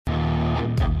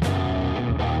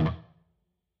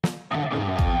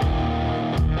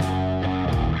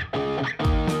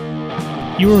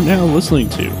You are now listening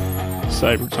to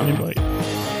Cyber Time Bite,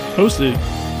 hosted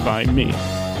by me,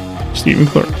 Stephen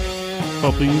Clark.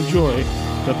 Hope you enjoy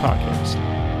the podcast.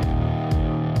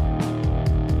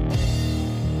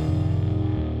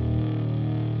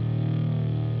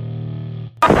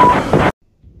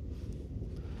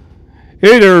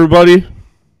 Hey there, everybody.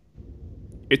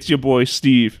 It's your boy,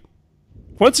 Steve.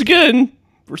 Once again,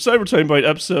 for Cyber Time Bite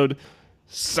episode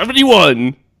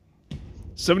 71.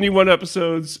 71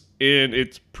 episodes, and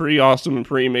it's pretty awesome and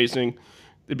pretty amazing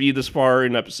to be this far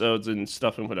in episodes and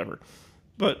stuff and whatever.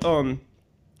 But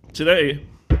today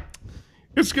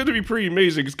it's going to be pretty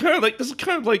amazing. It's kind of like, this is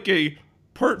kind of like a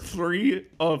part 3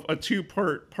 of a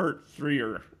 2-part part 3,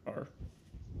 or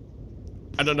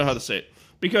I don't know how to say it,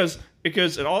 because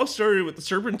it all started with the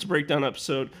Serpent's Breakdown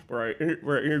episode where I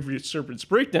interviewed Serpent's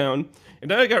Breakdown, and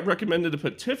then I got recommended to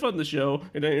put Tiff on the show,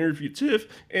 and I interviewed Tiff,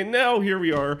 and now here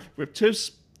we are with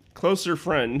Tiff's closer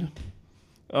friend,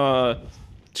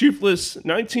 Toothless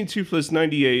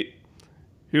 98,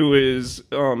 who is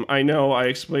I know I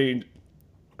explained.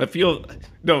 I feel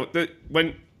no that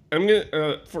when I'm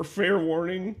gonna for fair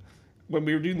warning, when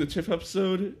we were doing the Tiff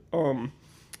episode,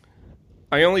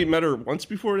 I only met her once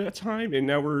before that time, and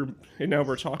now we're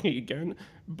talking again.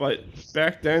 But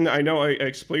back then, I know I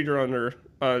explained her on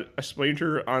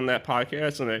that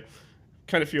podcast, and I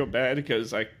kind of feel bad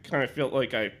because I kind of felt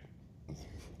like I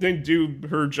didn't do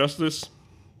her justice.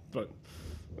 But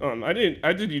I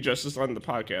did you justice on the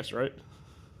podcast, right?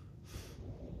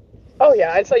 Oh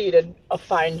yeah, I'd say you did a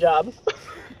fine job.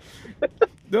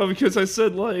 No, because I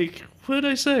said, like, what did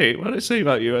I say? What did I say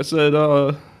about you? I said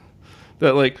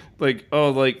that like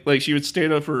she would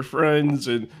stand up for her friends,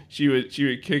 and she would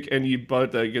kick any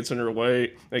butt that gets in her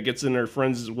way, that gets in her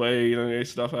friends' way, and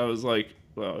stuff. I was like,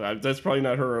 well, that's probably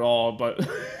not her at all, but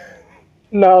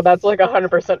No, that's like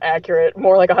 100% accurate.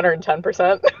 More like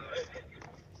 110%.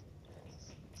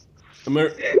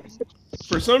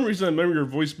 For some reason, I remember your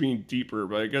voice being deeper,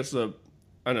 but I guess I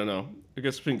don't know. I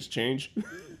guess things change.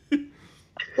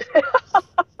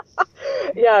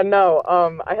 Yeah, no.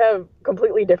 I have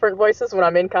completely different voices when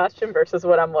I'm in costume versus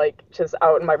when I'm like just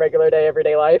out in my regular day,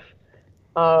 everyday life.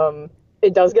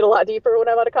 It does get a lot deeper when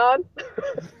I'm at a con.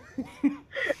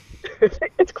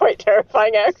 It's quite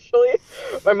terrifying, actually.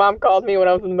 My mom called me when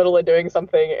I was in the middle of doing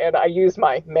something, and I used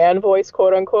my man voice,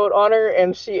 quote unquote, on her,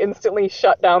 and she instantly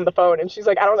shut down the phone, and she's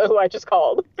like, I don't know who I just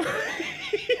called.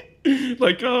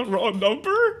 Like a wrong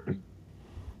number?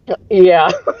 Yeah.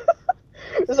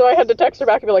 So I had to text her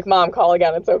back and be like, Mom, call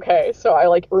again, it's okay. So I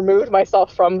like removed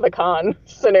myself from the con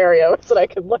scenario so that I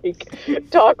could like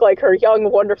talk like her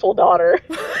young, wonderful daughter.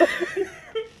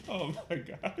 Oh my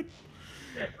god.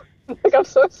 Like, I'm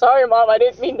so sorry, Mom, I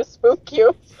didn't mean to spook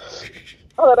you.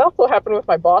 Oh, that also happened with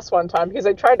my boss one time because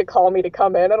they tried to call me to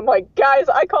come in, and I'm like, guys,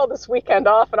 I called this weekend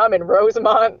off and I'm in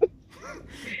Rosemont.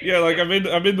 Yeah, like I'm in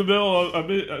the middle of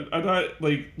I'm not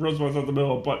like Rosemont's not the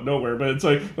middle of but nowhere, but it's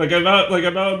like I'm out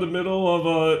in the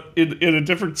middle of in a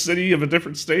different city of a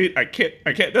different state. I can't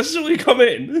necessarily come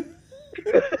in.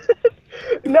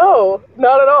 No,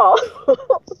 not at all.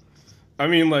 I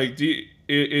mean, like,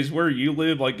 is where you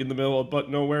live like in the middle of but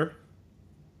nowhere?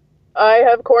 I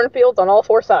have cornfields on all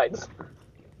 4 sides.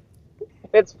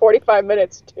 It's 45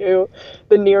 minutes to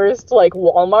the nearest like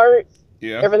Walmart.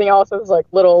 Yeah. Everything else is like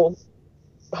little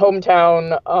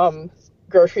hometown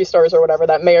grocery stores or whatever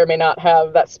that may or may not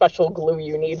have that special glue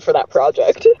you need for that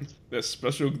project. The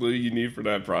special glue you need for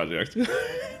that project.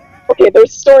 Okay,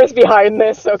 there's stores behind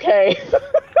this, okay?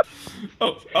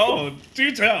 Oh,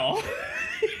 do tell.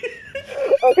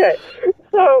 Okay,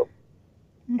 so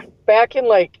back in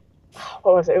like,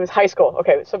 what was it? It was high school.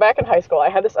 Okay, so back in high school, I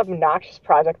had this obnoxious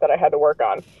project that I had to work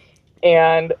on.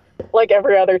 And like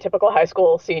every other typical high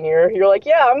school senior, you're like,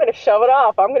 yeah, I'm going to shove it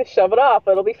off.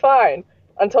 It'll be fine.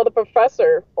 Until the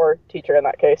professor, or teacher in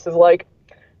that case, is like,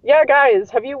 yeah, guys,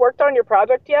 have you worked on your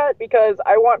project yet? Because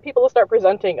I want people to start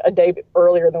presenting a day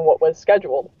earlier than what was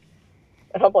scheduled.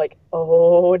 And I'm like,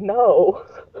 oh, no.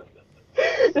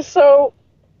 So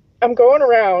I'm going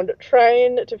around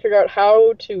trying to figure out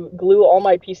how to glue all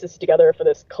my pieces together for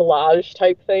this collage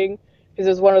type thing. Because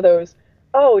it's one of those,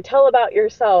 oh, tell about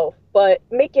yourself, but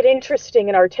make it interesting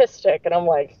and artistic. And I'm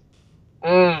like,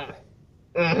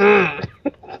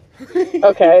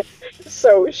 Okay,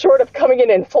 so short of coming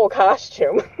in full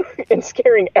costume and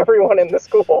scaring everyone in the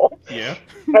school, Yeah.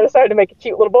 I decided to make a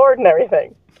cute little board and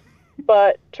everything.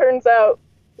 But turns out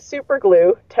super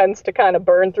glue tends to kind of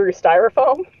burn through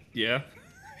styrofoam. Yeah.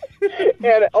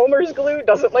 And Elmer's glue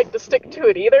doesn't like to stick to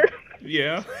it either.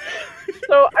 Yeah.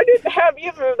 So I didn't have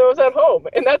either of those at home,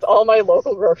 and that's all my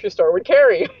local grocery store would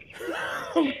carry.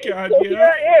 Oh God, So here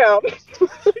yeah, I am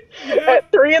yeah,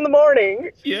 at 3 in the morning.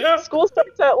 yeah. School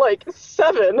starts at like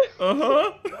 7. Uh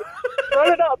huh.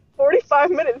 Running up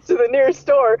 45 minutes to the nearest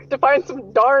store to find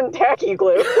some darn tacky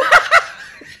glue.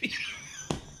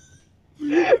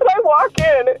 And I walk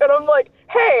in and I'm like,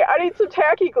 hey, I need some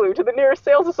tacky glue to the nearest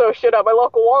sales associate at my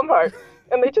local Walmart.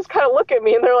 And they just kind of look at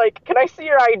me and they're like, can I see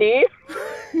your ID?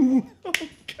 Oh God.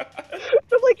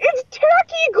 I'm like, it's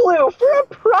tacky glue for a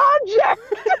project.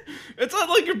 It's not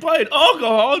like you're buying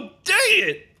alcohol. Dang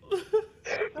it.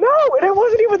 No, and it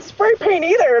wasn't even spray paint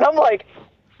either. And I'm like,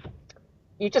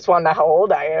 you just want to know how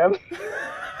old I am.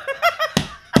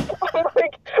 I'm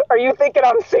like, are you thinking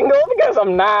I'm single? Because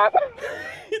I'm not.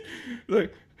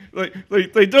 like,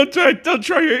 don't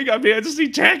try your hang on me. I just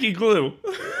need tacky glue.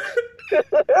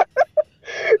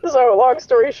 So, long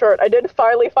story short, I did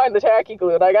finally find the tacky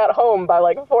glue, and I got home by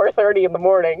like 4:30 in the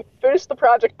morning, finished the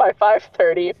project by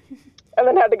 5:30, and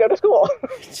then had to go to school.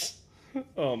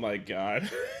 Oh my God.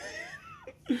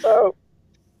 So,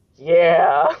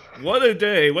 yeah, What a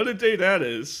day. What a day that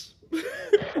is.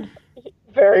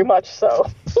 very much so.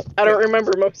 I don't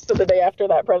remember most of the day after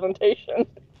that presentation.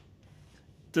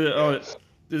 Does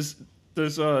does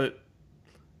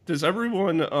does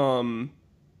everyone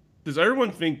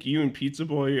think you and Pizza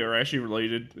Boy are actually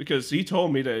related? Because he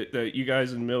told me that you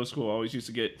guys in middle school always used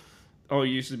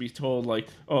to be told like,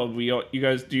 oh, do you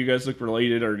guys look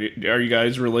related, or are you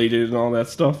guys related and all that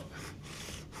stuff?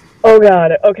 Oh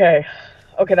God. Okay.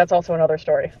 Okay, that's also another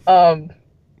story.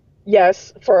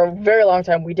 Yes, for a very long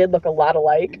time we did look a lot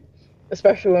alike,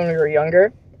 especially when we were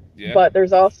younger. Yeah. But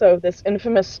there's also this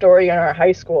infamous story in our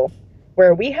high school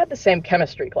where we had the same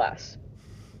chemistry class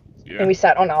Yeah. and we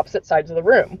sat on opposite sides of the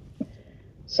room.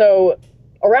 So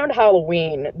around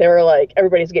Halloween, they were like,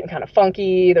 everybody's getting kind of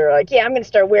funky. They're like, yeah, I'm going to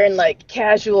start wearing like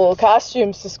casual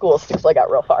costumes to school. Sticks I got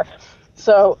real far.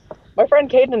 So my friend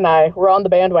Caden and I were on the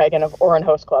bandwagon of Oran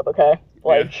Host Club, okay?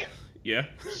 Like, Yeah.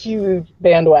 huge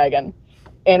bandwagon.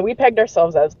 And we pegged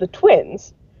ourselves as the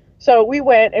twins. So we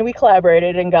went and we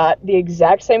collaborated and got the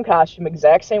exact same costume,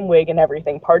 exact same wig and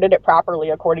everything, parted it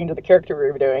properly according to the character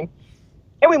we were doing.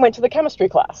 And we went to the chemistry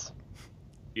class.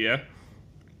 Yeah.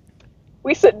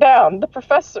 We sit down, the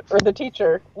professor or the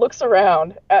teacher looks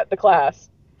around at the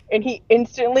class and he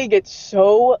instantly gets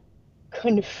so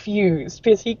confused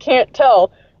because he can't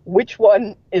tell which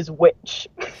one is which.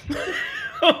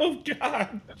 Oh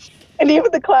God. And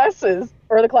even the classes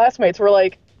or the classmates were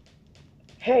like,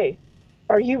 hey,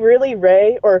 are you really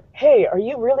Ray? Or hey, are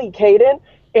you really Caden?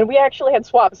 And we actually had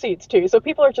swap seats too. So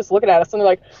people are just looking at us and they're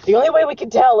like, the only way we can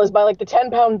tell is by like the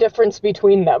 10-pound difference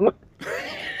between them.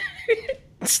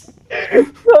 So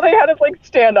they had us like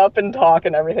stand up and talk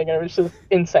and everything, and it was just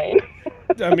insane.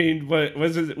 I mean, what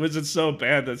was it? Was it so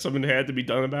bad that something had to be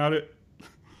done about it?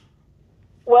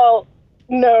 Well,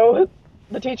 no,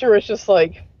 the teacher was just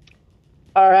like,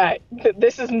 all right,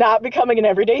 this is not becoming an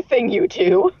everyday thing, you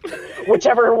two.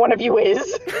 Whichever one of you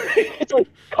is. It's like,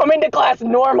 come into class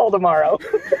normal tomorrow.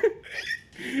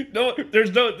 No,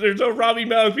 there's no Robbie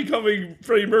Malek becoming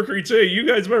Freddie Mercury today. You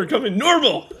guys better come in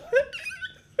normal.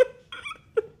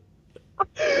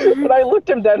 But I looked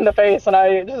him dead in the face and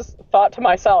I just thought to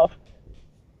myself,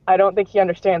 I don't think he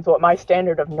understands what my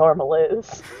standard of normal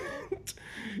is.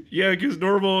 Yeah, because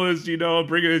normal is,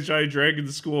 bringing a giant dragon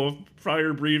to school,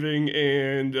 fire breathing,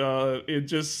 and it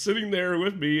just sitting there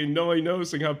with me and nobody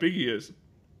noticing how big he is.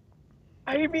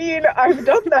 I mean, I've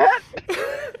done that.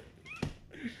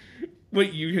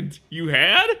 Wait, you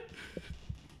had?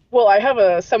 Well, I have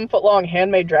a 7-foot-long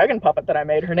handmade dragon puppet that I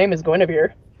made. Her name is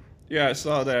Guinevere. Yeah, I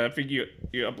saw that. I think you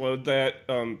uploaded that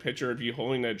picture of you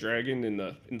holding that dragon in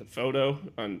the photo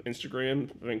on Instagram.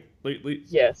 I think lately.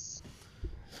 Yes.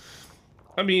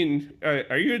 I mean,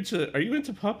 are you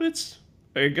into puppets?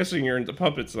 I'm guessing you're into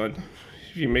puppets then.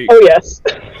 If you make. Oh yes.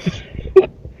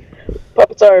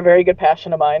 Puppets are a very good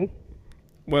passion of mine.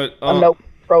 What? I'm no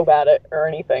pro at it or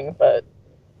anything, but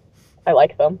I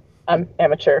like them. I'm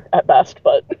amateur at best,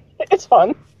 but it's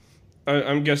fun.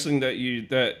 I'm guessing that you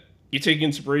take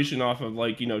inspiration off of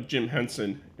Jim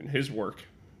Henson and his work,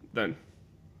 then.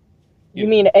 You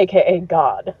mean AKA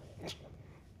God?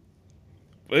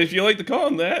 But if you like to call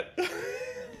him that.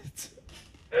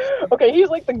 Okay, he's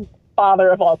like the father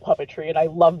of all puppetry, and I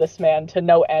love this man to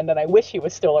no end, and I wish he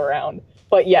was still around.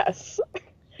 But yes.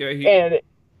 Yeah. And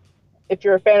if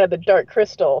you're a fan of the Dark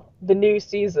Crystal, the new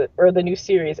season or the new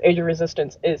series, Age of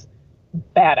Resistance, is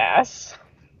badass,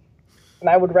 and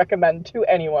I would recommend to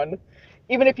anyone,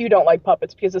 even if you don't like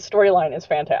puppets, because the storyline is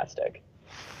fantastic.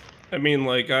 I mean,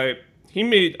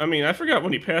 I forgot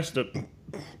when he passed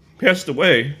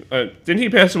away. Didn't he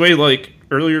pass away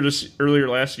earlier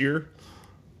last year?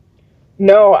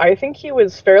 No, I think he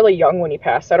was fairly young when he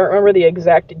passed. I don't remember the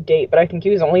exact date, but I think he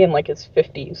was only in like his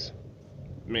 50s.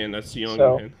 Man, that's young,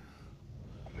 So, man.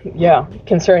 yeah,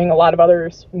 considering a lot of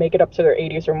others make it up to their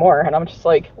 80s or more. And I'm just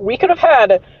like, we could have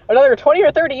had another 20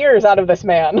 or 30 years out of this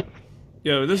man.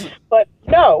 Yeah, this is But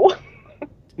no.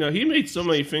 no. He made so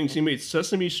many things. He made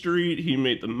Sesame Street. He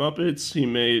made the Muppets. He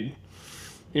made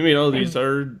all these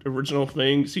other original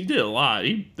things. He did a lot.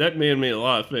 That man made a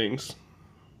lot of things.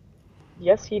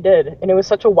 Yes, he did. And it was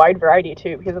such a wide variety,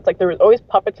 too, because it's like there was always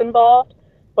puppets involved,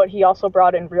 but he also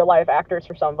brought in real life actors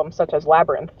for some of them, such as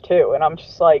Labyrinth, too. And I'm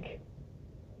just like,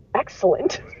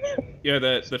 excellent. Yeah,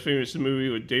 that the famous movie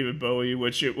with David Bowie,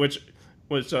 which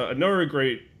was another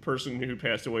great person who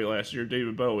passed away last year,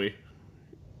 David Bowie.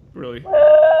 Really,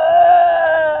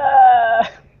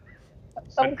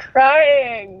 I'm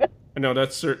crying. I know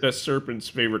that's Serpent's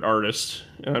favorite artist,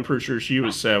 and I'm pretty sure she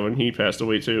was sad when he passed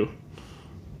away too.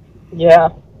 Yeah.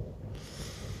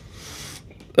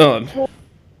 Um,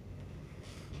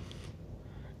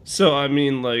 so I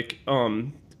mean, like,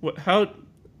 what?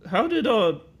 How did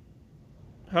how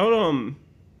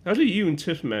how did you and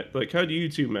Tiff met? Like, how do you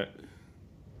two met?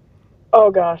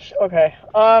 Oh gosh. Okay.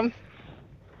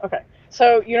 Okay.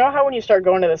 So you know how when you start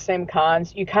going to the same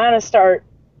cons, you kind of start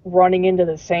running into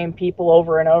the same people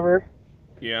over and over,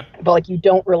 Yeah, but like you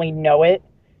don't really know it.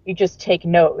 You just take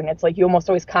note, and it's like you almost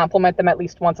always compliment them at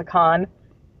least once a con.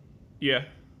 yeah,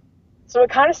 So it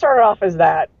kind of started off as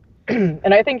that,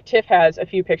 and I think Tiff has a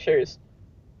few pictures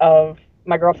of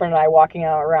my girlfriend and I walking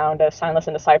out around a Signless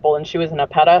and Disciple, and she was in a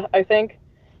PETA, I think.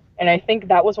 And I think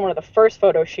that was one of the first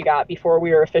photos she got before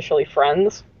we were officially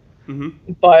friends.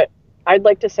 mm-hmm, But I'd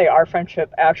like to say our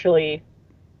friendship actually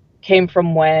came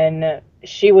from when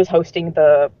she was hosting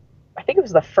I think it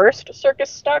was the first Circus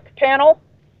Stuck panel.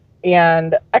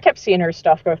 And I kept seeing her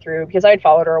stuff go through because I'd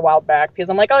followed her a while back because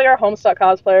I'm like, oh, you're a Homestuck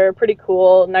cosplayer, pretty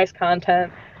cool, nice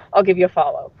content. I'll give you a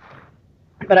follow.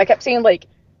 But I kept seeing like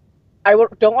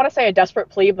don't want to say a desperate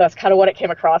plea, but that's kind of what it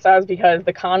came across as because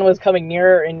the con was coming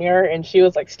nearer and nearer, and she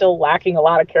was like still lacking a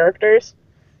lot of characters.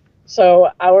 So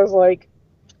I was like,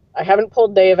 I haven't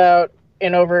pulled Dave out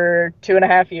in over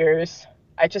 2.5 years.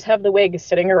 I just have the wig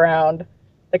sitting around.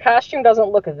 The costume doesn't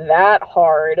look that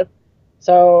hard.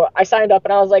 So I signed up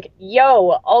and I was like,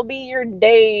 yo, I'll be your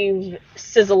Dave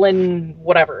sizzling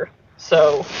whatever.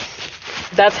 So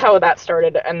that's how that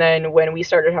started. And then when we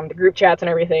started having the group chats and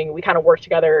everything, we kind of worked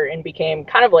together and became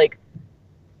kind of like,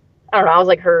 I don't know, I was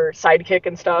like her sidekick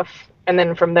and stuff. And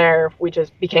then from there, we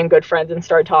just became good friends and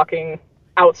started talking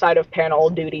outside of panel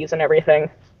duties and everything.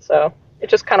 So it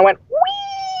just kind of went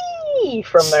wee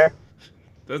from there.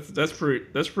 that's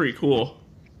pretty cool.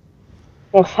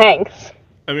 Well, thanks.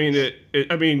 I mean,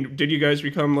 I mean, did you guys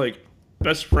become like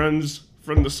best friends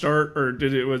from the start, or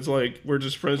did it was like we're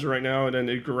just friends right now, and then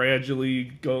it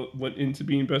gradually went into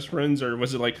being best friends, or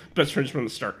was it like best friends from the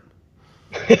start?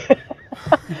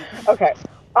 Okay.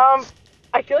 Um,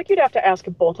 I feel like you'd have to ask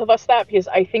both of us that because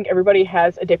I think everybody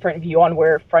has a different view on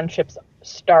where friendships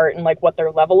start and like what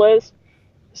their level is.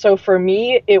 So for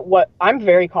me, I'm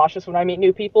very cautious when I meet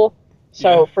new people. Yeah,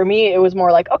 So for me, it was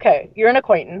more like, okay, you're an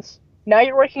acquaintance. Now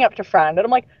you're working up to friend. And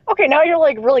I'm like, okay, now you're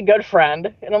like really good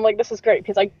friend. And I'm like, this is great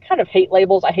because I kind of hate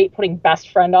labels. I hate putting best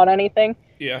friend on anything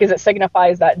yeah, because it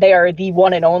signifies that they are the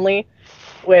one and only,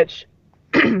 which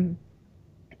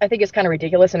I think is kind of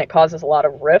ridiculous and it causes a lot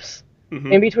of rifts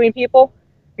mm-hmm, in between people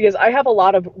because I have a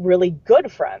lot of really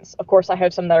good friends. Of course, I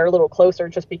have some that are a little closer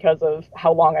just because of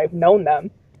how long I've known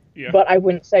them, yeah, but I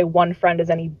wouldn't say one friend is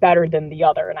any better than the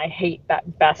other, and I hate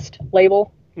that best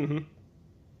label. mm-hmm,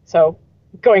 So,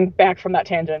 going back from that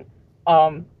tangent,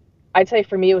 I'd say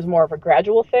for me it was more of a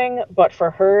gradual thing, but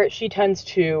for her, she tends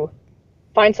to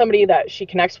find somebody that she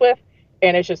connects with,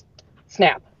 and it's just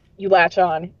snap. You latch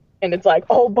on, and it's like,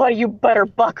 oh, buddy, you better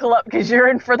buckle up because you're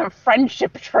in for the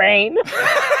friendship train.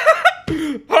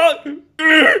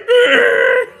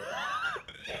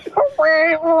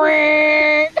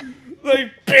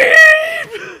 like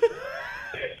beep.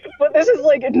 But this is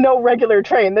like no regular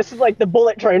train. This is like the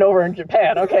bullet train over in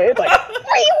Japan. Okay, it's like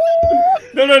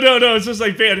No. It's just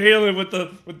like Van Halen with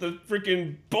the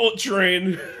freaking bullet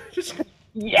train, just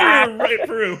yeah. right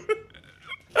through.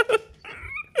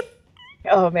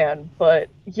 Oh man, but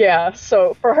yeah.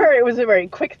 So for her, it was a very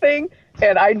quick thing,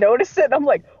 and I noticed it. And I'm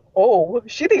like, oh,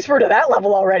 she thinks we're to that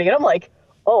level already, and I'm like,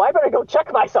 oh, I better go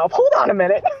check myself. Hold on a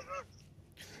minute.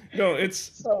 No,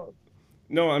 So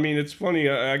no. I mean, it's funny.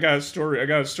 I got a story. I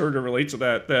got a story to relate to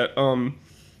that.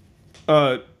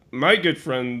 My good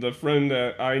friend, the friend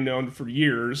that I known for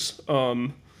years,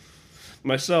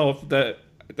 myself, that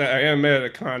I am at a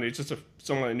con. It's just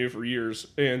someone I knew for years,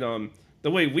 and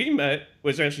the way we met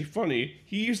was actually funny.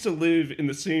 He used to live in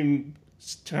the same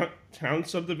town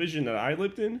subdivision that I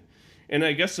lived in, and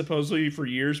I guess supposedly for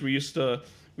years we used to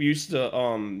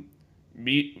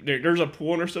meet. There's a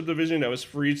pool in our subdivision that was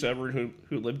free to everyone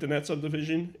who lived in that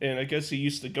subdivision, and I guess he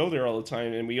used to go there all the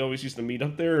time, and we always used to meet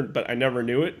up there, but I never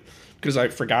knew it because I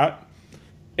forgot.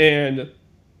 And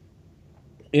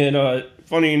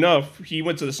funny enough, he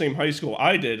went to the same high school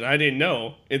I did, and I didn't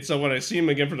know. And so when I see him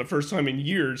again for the first time in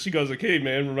years, he goes like, "Hey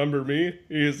man, remember me?"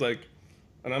 He's like,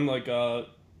 and I'm like, I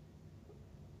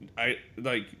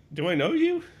like, do I know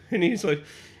you? And he's like,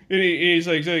 he's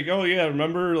like, "Oh yeah,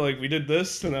 remember like we did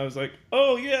this?" And I was like,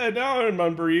 "Oh yeah, now I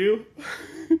remember you."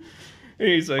 And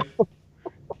he's like,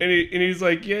 he's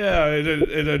like, "Yeah,"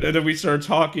 and then we started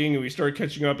talking and we started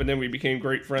catching up, and then we became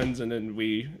great friends, and then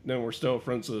we're still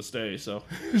friends to this day. So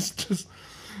it's just,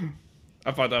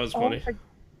 I thought that was funny. Oh my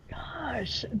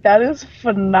gosh, that is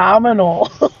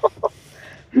phenomenal.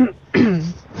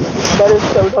 That is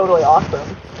so totally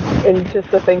awesome. And just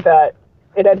to think that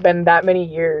it had been that many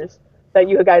years that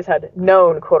you guys had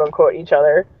known, quote unquote, each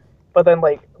other, but then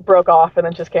like broke off and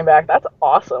then just came back. That's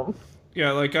awesome.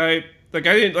 Yeah, I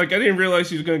didn't realize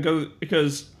he was gonna go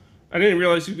because I didn't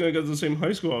realize he was gonna go to the same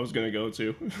high school I was gonna go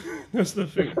to. That's the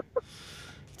thing.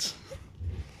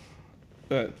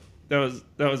 That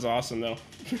was awesome though.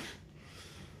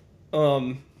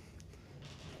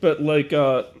 But like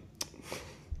talking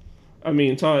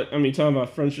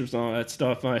about friendships and all that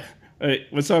stuff.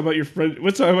 Let's talk about your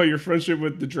friendship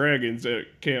with the dragons,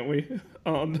 can't we?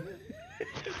 Oh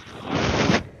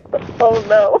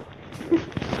no.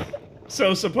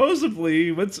 So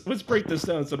supposedly, let's break this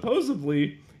down.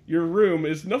 Supposedly, your room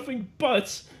is nothing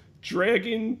but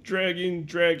dragon,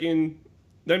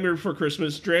 Nightmare Before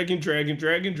Christmas, dragon,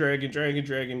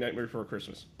 Nightmare Before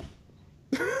Christmas.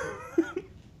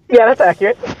 Yeah, that's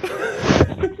accurate.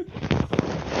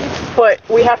 But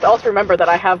we have to also remember that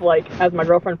I have, like, as my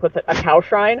girlfriend puts it, a cow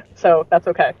shrine, so that's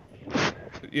okay.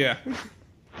 Yeah.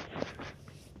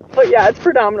 But yeah, it's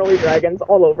predominantly dragons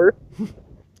all over.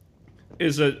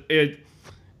 Like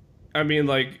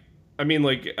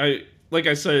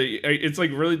I said, it's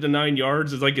like really the 9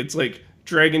 yards. It's like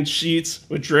dragon sheets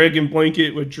with dragon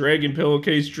blanket with dragon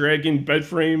pillowcase, dragon bed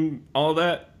frame, all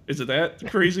that. Is it that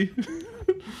crazy?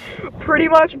 Pretty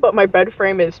much, but my bed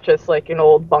frame is just like an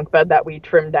old bunk bed that we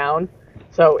trimmed down,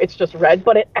 so it's just red,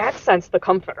 but it accents the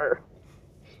comforter.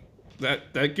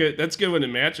 That's good when it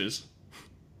matches.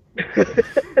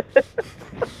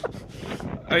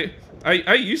 I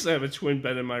used to have a twin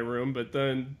bed in my room, but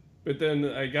then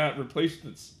I got replaced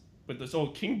with this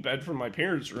old king bed from my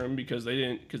parents' room because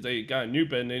they got a new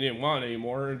bed and they didn't want it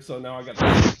anymore, and so now I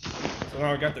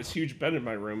got this huge bed in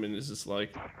my room, and it's just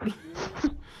like.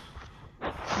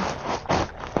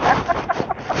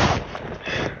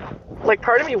 Like,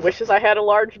 part of me wishes I had a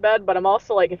large bed, but I'm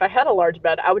also like, if I had a large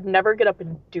bed, I would never get up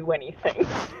and do anything.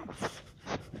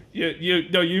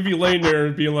 You'd be laying there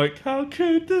and be like, "How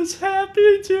could this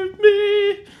happen to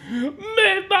me?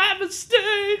 Made my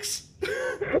mistakes."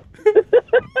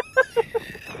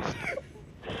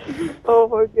 Oh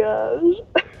my gosh.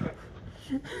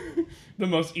 The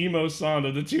most emo song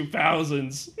of the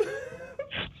 2000s.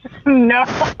 No.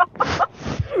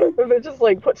 They just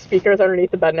like put speakers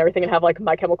underneath the bed and everything and have like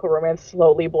My Chemical Romance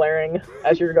slowly blaring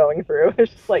as you're going through.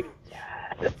 It's just like,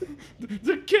 yes.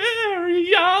 The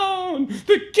carry on!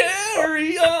 The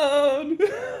carry on!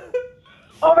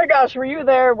 Oh my gosh, were you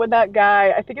there when that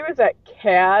guy, I think it was at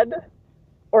CAD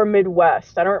or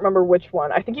Midwest, I don't remember which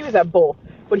one. I think he was at both.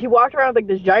 But he walked around with like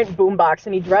this giant boombox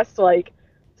and he dressed like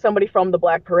somebody from the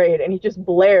Black Parade and he just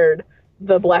blared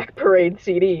the Black Parade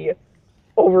CD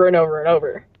over and over and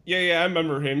over. Yeah, I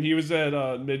remember him. He was at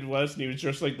Midwest, and he was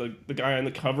just like the guy on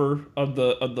the cover of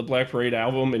the Black Parade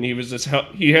album, and he has this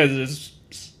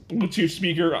Bluetooth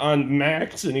speaker on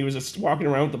max, and he was just walking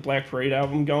around with the Black Parade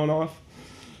album going off.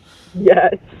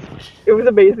 Yes, it was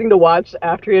amazing to watch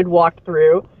after he had walked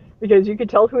through, because you could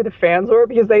tell who the fans were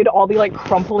because they'd all be like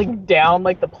crumpling down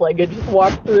like the plague had just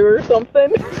walked through or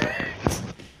something.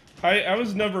 I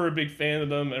was never a big fan of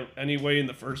them anyway in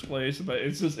the first place, but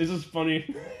it's just funny.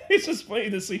 It's just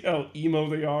funny to see how emo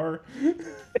they are.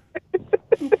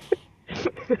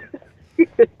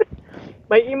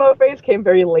 My emo phase came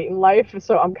very late in life,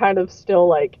 so I'm kind of still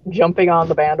like jumping on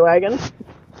the bandwagon.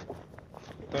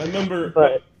 I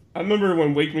remember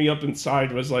when "Wake Me Up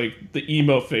Inside" was like the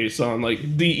emo face song, like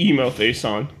the emo face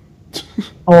song.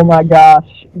 Oh my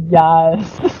gosh,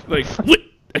 yes. Like,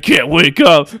 I can't wake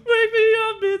up. Wake me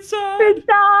up inside.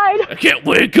 Inside. I can't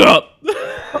wake up.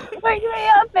 Wake me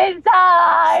up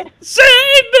inside. Save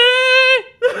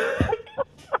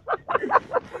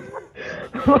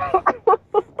me.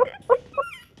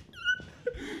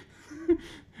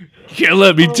 can't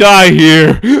let me die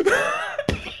here.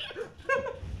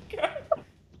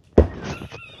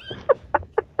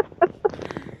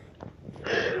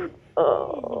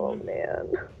 Oh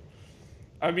man.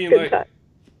 I mean, Good time.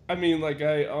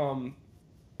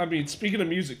 speaking of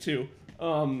music too,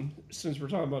 since we're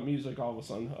talking about music all of a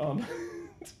sudden,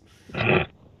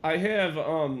 I have,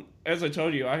 as I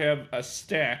told you, I have a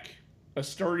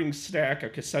starting stack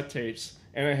of cassette tapes,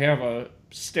 and I have a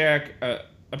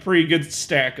pretty good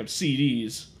stack of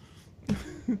CDs.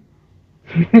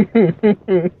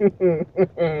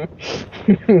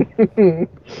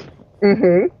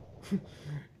 Mhm.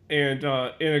 And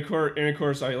of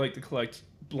course, I like to collect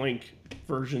blank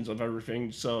versions of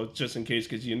everything, so just in case,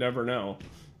 because you never know,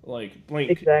 like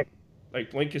Exactly.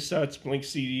 blank cassettes, blank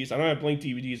CDs. I don't have blank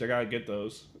DVDs. I gotta get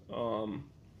those. And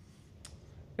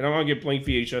I want to get blank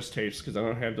VHS tapes because I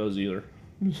don't have those either.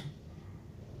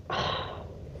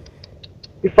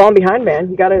 You're falling behind, man.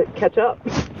 You gotta catch up.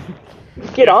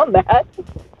 Get on that.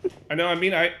 I know. I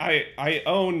mean, I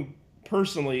own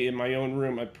personally in my own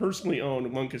room. I personally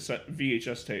own one cassette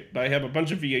VHS tape, but I have a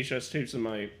bunch of VHS tapes in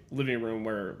my living room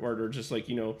where they're just like,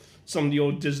 some of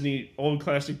the old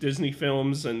classic Disney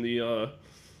films and the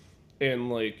and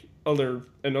like other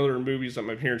movies that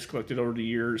my parents collected over the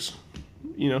years.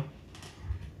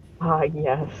 Ah,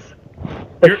 yes.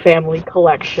 The family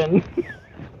collection.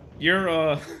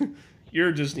 You're you're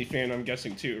a Disney fan, I'm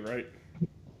guessing too, right?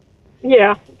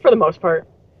 Yeah, for the most part.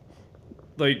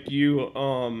 Like you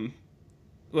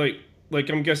like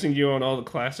I'm guessing you own all the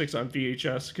classics on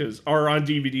VHS or on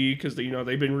DVD because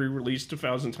they've been re-released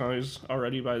 1,000 times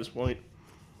already by this point.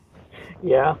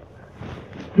 Yeah.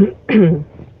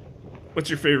 What's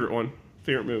your favorite one?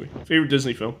 Favorite movie? Favorite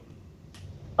Disney film?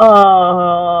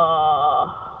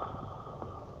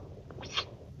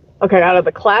 Okay, out of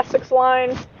the classics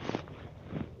line,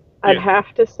 I'd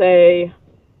have to say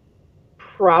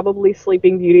probably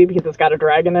Sleeping Beauty because it's got a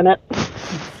dragon in it.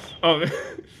 Oh,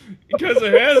 because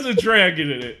it has a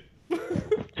dragon in it.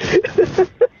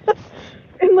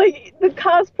 And like the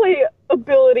cosplay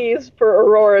abilities for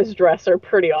Aurora's dress are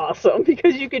pretty awesome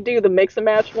because you could do the mix and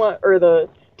match one or the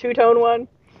two-tone one.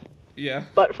 Yeah.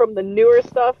 But from the newer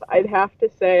stuff, I'd have to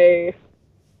say,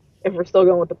 if we're still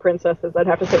going with the princesses, I'd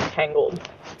have to say Tangled.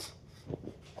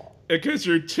 Because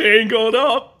you're tangled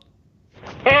up.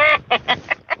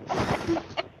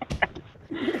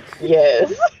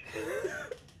 Yes.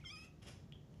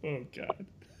 Oh God.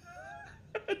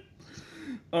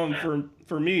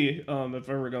 For me, if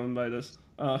I were going by this,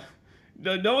 no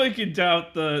one can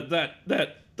doubt that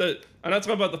I'm not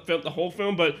talking about the whole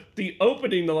film, but the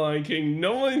opening, The Lion King.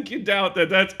 No one can doubt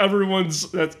that's everyone's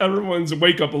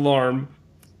wake up alarm,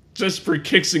 just for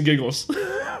kicks and giggles.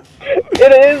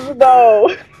 It is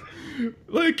though.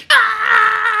 Like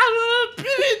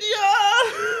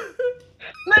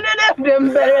No,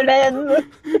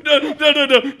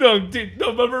 dude, no.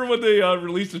 Remember when they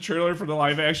released the trailer for the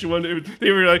live action one?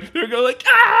 They were going like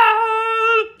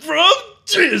from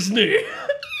Disney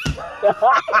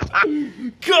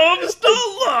comes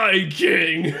the Lion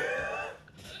King.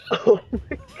 Oh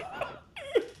my God.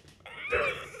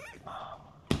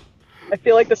 I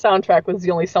feel like the soundtrack was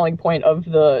the only selling point of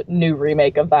the new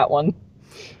remake of that one.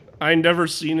 I never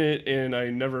seen it, and I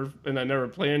never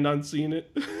planned on seeing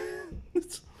it.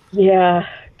 Yeah,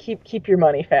 keep your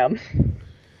money, fam.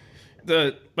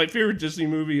 My favorite Disney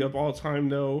movie of all time,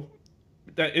 though,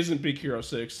 that isn't Big Hero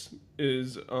 6,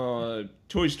 is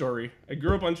Toy Story. I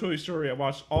grew up on Toy Story. I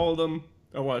watched all of them.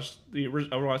 I watched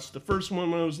the first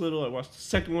one when I was little. I watched the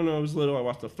second one when I was little. I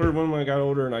watched the third one when I got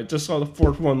older, and I just saw the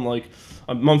fourth one like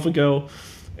a month ago,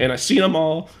 and I seen them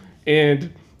all.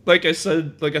 And like I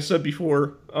said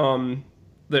before,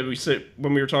 that we said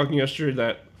when we were talking yesterday,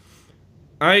 that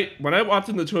when I walked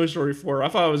into Toy Story 4, I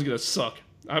thought it was gonna suck.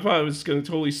 I thought it was gonna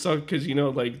totally suck because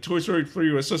like Toy Story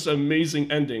 3 was such an amazing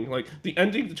ending. Like the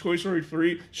ending to Toy Story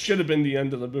 3 should have been the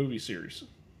end of the movie series.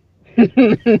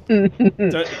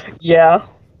 Yeah.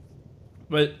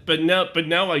 But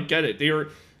now I get it.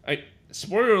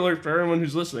 Spoiler alert for everyone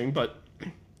who's listening, but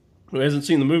who hasn't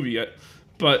seen the movie yet.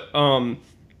 But I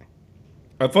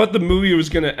thought the movie was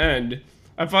gonna end.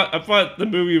 I thought the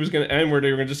movie was gonna end where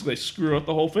they were gonna just like screw up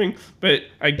the whole thing. But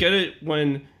I get it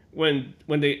when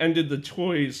they ended the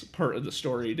toys part of the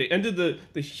story. They ended the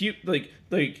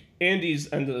like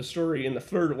Andy's end of the story in the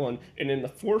third one, and in the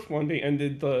fourth one they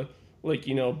ended the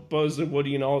Buzz and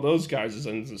Woody and all those guys'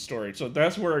 ends of the story. So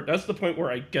that's the point where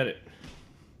I get it.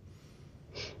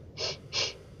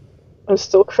 I'm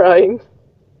still crying.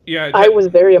 Yeah, I was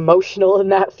very emotional in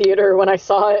that theater when I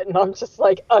saw it, and I'm just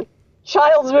like, a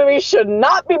child's movie should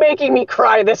not be making me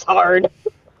cry this hard.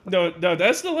 no,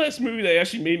 that's the last movie that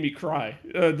actually made me cry.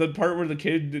 The part where the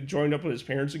kid joined up with his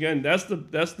parents again. That's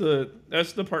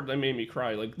the part that made me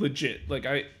cry. Like legit. Like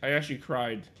I actually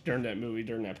cried during that movie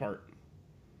during that part.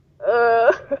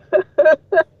 Uh,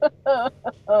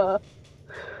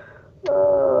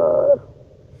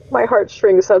 my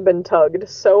heartstrings have been tugged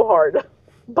so hard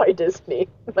by Disney.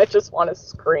 I just want to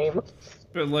scream.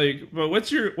 But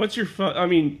what's your fun? I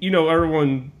mean,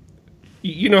 everyone.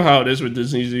 You know how it is with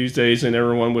Disney these days, and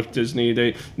everyone with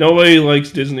Disney. Nobody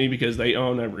likes Disney because they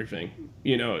own everything.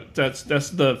 That's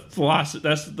the philosophy.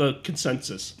 That's the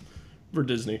consensus for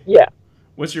Disney. Yeah.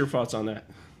 What's your thoughts on that?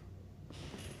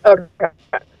 Okay.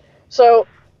 So,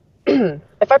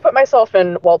 if I put myself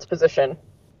in Walt's position,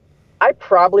 I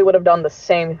probably would have done the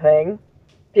same thing.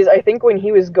 Because I think when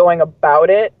he was going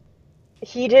about it,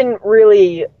 he didn't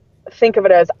really think of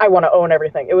it as, I want to own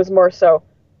everything. It was more so,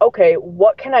 okay,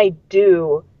 what can I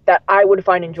do that I would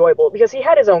find enjoyable? Because he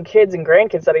had his own kids and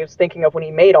grandkids that he was thinking of when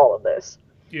he made all of this.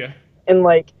 Yeah. And,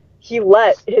 like, he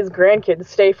let his grandkids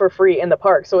stay for free in the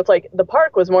park. So it's like the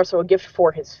park was more so a gift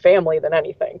for his family than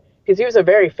anything. Because he was a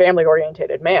very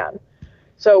family-oriented man.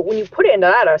 So when you put it into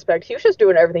that aspect, he was just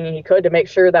doing everything he could to make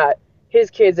sure that his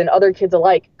kids and other kids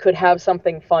alike could have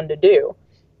something fun to do.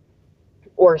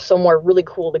 Or somewhere really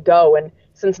cool to go. And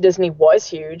since Disney was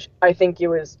huge, I think it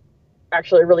was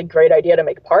actually a really great idea to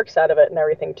make parks out of it and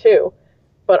everything too.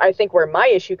 But I think where my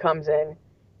issue comes in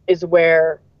is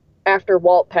where after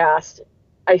Walt passed,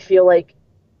 I feel like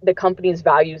the company's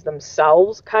values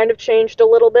themselves kind of changed a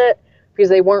little bit because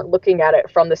they weren't looking at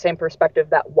it from the same perspective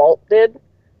that Walt did.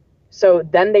 So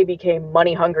then they became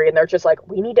money hungry and they're just like,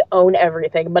 we need to own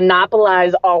everything,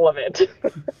 monopolize all of it.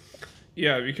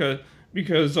 Yeah,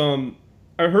 because I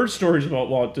heard stories about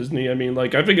Walt Disney. I mean,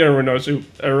 like I think everyone knows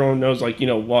like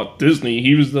Walt Disney.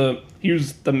 He was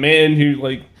the man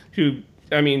who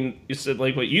I mean, you said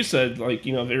like what you said, like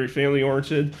very family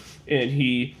oriented, and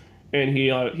he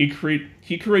created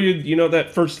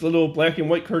that first little black and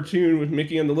white cartoon with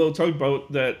Mickey and the little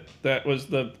tugboat that was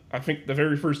I think the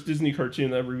very first Disney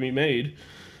cartoon that ever be made,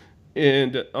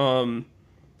 and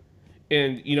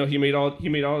he made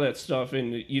all that stuff,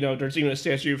 and there's even a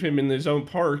statue of him in his own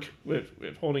park with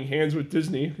holding hands with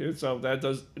Disney, and so that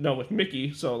does with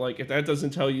Mickey. So like if that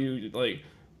doesn't tell you like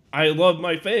I love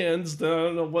my fans, then I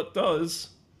don't know what does.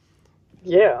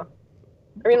 Yeah.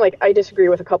 I mean, like, I disagree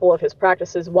with a couple of his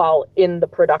practices while in the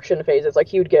production phases. Like,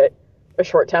 he would get a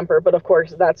short temper, but of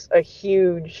course, that's a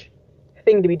huge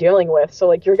thing to be dealing with. So,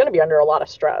 like, you're going to be under a lot of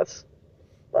stress.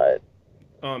 But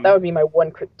that would be my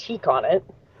one critique on it.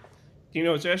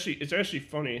 It's actually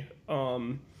funny.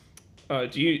 Do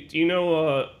you know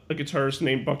a guitarist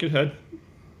named Buckethead?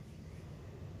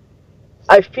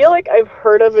 I feel like I've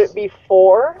heard of it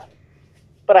before,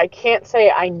 but I can't say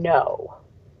I know.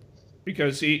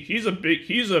 Because he's a big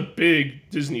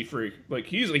Disney freak. Like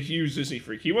he's a huge Disney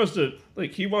freak. He wants to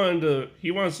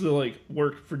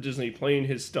work for Disney, playing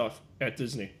his stuff at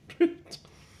Disney.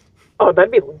 Oh,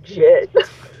 that'd be legit.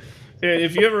 And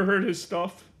if you ever heard his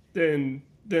stuff, then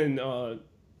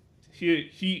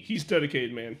he's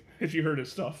dedicated, man. If you heard his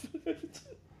stuff.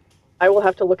 I will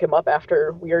have to look him up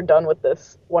after we are done with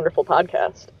this wonderful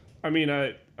podcast. I mean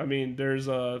there's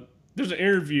an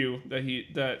interview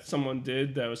that someone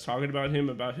did that was talking about him,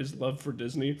 about his love for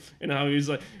Disney and how he's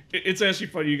like, it's actually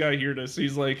funny, you gotta hear this.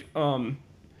 He's like the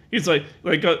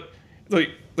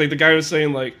guy was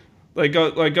saying I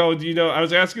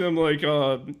was asking him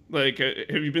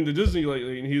have you been to Disney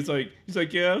lately? And he's like,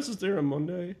 yeah, I was just there on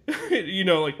Monday,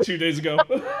 2 days ago.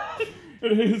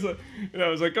 And he was like, and I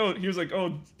was like, he was like,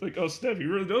 Steph, he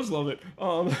really does love it.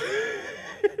 And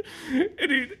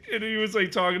he was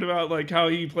like talking about like how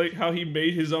he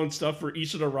made his own stuff for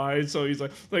each of the rides. So he's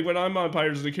like when I'm on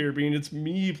Pirates of the Caribbean, it's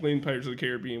me playing Pirates of the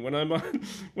Caribbean. When I'm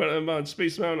on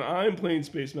Space Mountain, I'm playing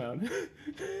Space Mountain.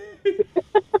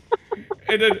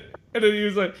 and then he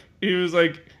was like,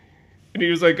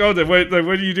 oh, then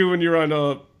what do you do when you're on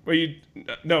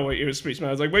it was Space Mountain.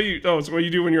 I was like, so what do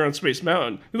you do when you're on Space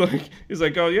Mountain? He's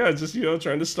like, oh yeah, it's just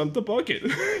trying to stump the bucket.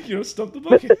 Stump the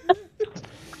bucket.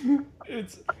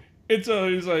 He's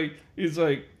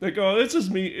like oh, it's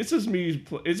just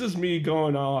me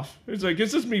going off. It's like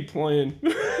it's just me playing.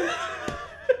 I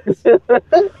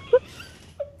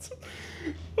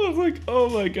was like, oh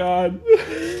my god.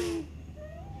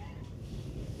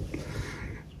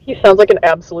 He sounds like an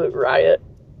absolute riot,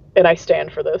 and I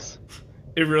stand for this.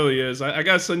 It really is. I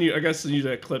gotta send you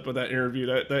that clip of that interview.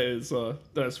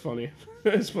 That's funny.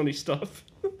 That's funny stuff.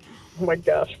 Oh my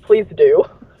gosh, please do.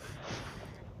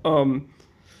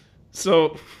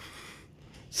 So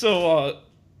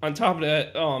on top of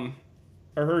that, I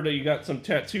heard that you got some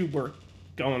tattoo work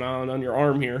going on your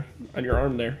arm here, on your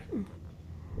arm there.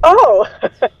 Oh,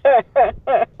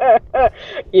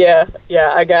 yeah,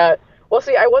 yeah. Well,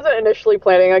 see, I wasn't initially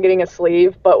planning on getting a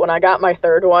sleeve, but when I got my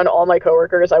third one, all my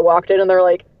coworkers, I walked in and they're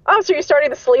like, "Oh, so you're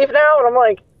starting the sleeve now?" And I'm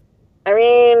like, I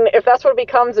mean, if that's what it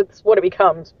becomes, it's what it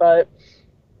becomes. But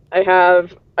I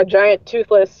have a giant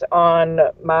toothless on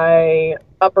my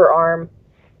upper arm,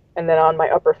 and then on my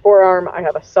upper forearm, I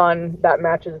have a sun that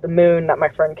matches the moon that my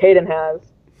friend Caden has.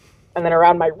 And then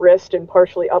around my wrist and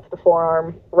partially up the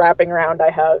forearm, wrapping around, I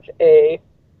have a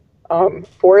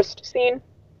forest scene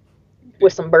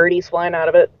with some birdies flying out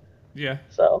of it. Yeah.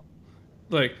 So,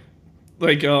 Like,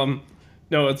 like, no,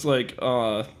 it's like,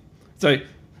 no,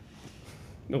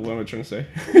 what am I trying to say?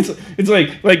 It's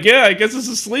like, yeah, I guess it's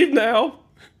a sleeve now.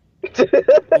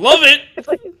 Love it. it's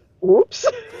like, whoops.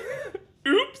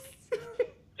 Oops.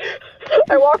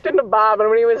 I walked into Bob, and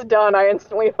when he was done, I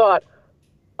instantly thought,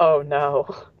 oh no,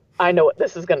 I know what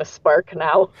this is going to spark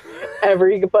now.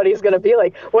 Everybody's going to be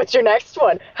like, what's your next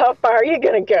one? How far are you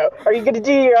going to go? Are you going to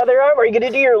do your other arm? Are you going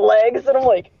to do your legs? And I'm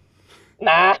like,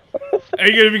 nah. Are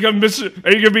you gonna become Mr.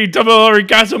 Are you gonna be double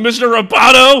arigato, Mr.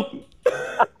 Roboto?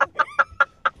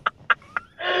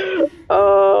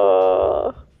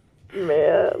 Oh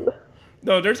man.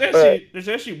 No, there's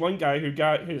actually one guy who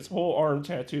got his whole arm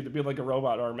tattooed to be like a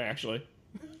robot arm, actually.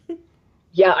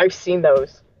 Yeah, I've seen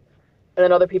those. And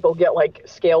then other people get like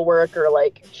scale work or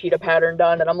like cheetah pattern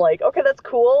done, and I'm like, okay, that's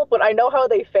cool, but I know how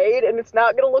they fade, and it's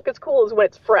not gonna look as cool as when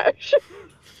it's fresh.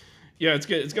 Yeah, it's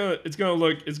gonna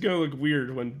look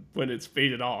weird when it's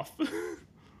faded off.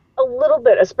 A little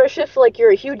bit, especially if like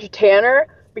you're a huge tanner,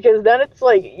 because then it's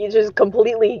like it just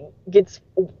completely gets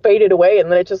faded away,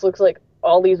 and then it just looks like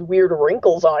all these weird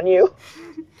wrinkles on you.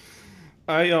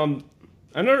 I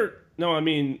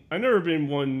never been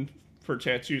one for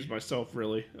tattoos myself,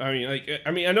 really.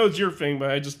 I know it's your thing,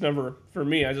 but I just never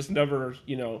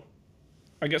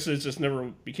I guess it just never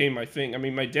became my thing. I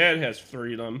mean, my dad has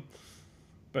 3 of them,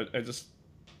 but it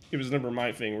was never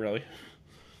my thing, really.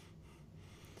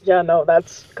 Yeah, no,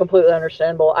 that's completely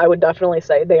understandable. I would definitely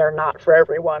say they are not for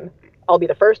everyone. I'll be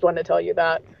the first one to tell you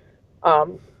that.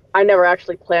 I never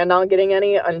actually planned on getting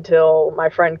any until my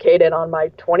friend Kaden on my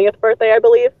 20th birthday, I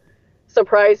believe,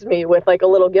 surprised me with like a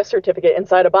little gift certificate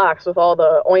inside a box with all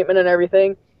the ointment and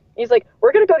everything. He's like,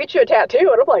 "We're gonna go get you a tattoo,"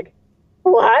 and I'm like,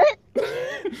 "What?"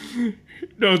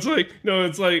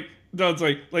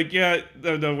 Yeah,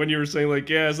 no, when you were saying like,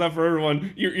 yeah, it's not for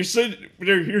everyone. You're sitting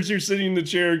there. Here's you sitting in the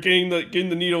chair, getting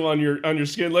the needle on your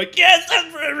skin. Like, yeah, it's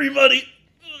not for everybody.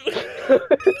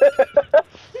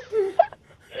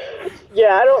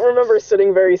 Yeah, I don't remember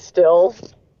sitting very still.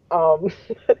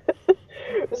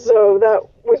 So that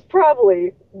was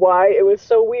probably why it was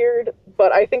so weird.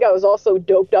 But I think I was also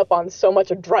doped up on so much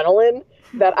adrenaline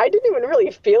that I didn't even really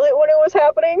feel it when it was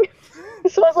happening.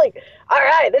 So I was like, all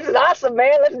right, this is awesome,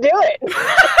 man. Let's do it.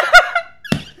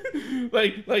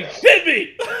 like, hit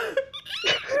me.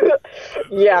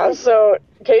 Yeah, so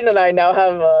Kaden and I now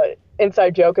have a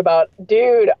inside joke about,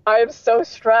 dude, I'm so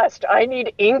stressed. I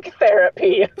need ink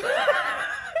therapy.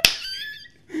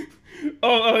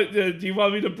 Do you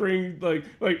want me to bring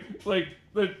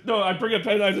no? I bring a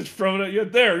pen. I just throw it at you.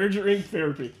 There's your ink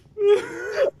therapy.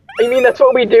 I mean, that's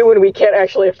what we do when we can't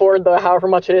actually afford the however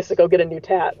much it is to go get a new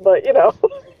tat. But you know.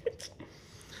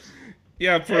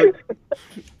 Yeah,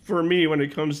 for me, when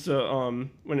it comes to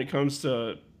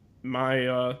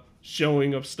my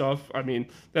showing of stuff, I mean,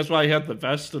 that's why I have the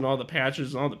vest and all the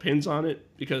patches and all the pins on it,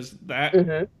 because that's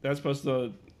supposed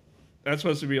to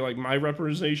be like my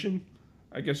representation,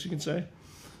 I guess you can say.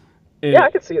 And, yeah,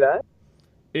 I can see that.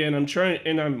 And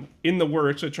I'm in the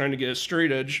works of trying to get a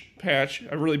straight edge patch,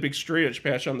 a really big straight edge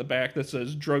patch on the back that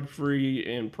says drug free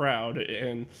and proud,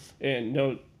 and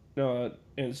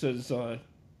it says I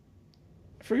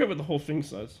forget what the whole thing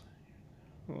says.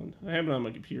 Hold on. I have it on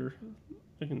my computer.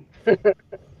 I can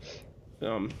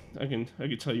I can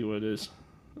tell you what it is.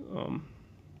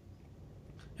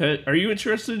 Are you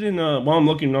interested in while I'm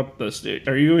looking up the state?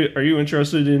 Are you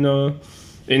interested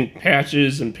in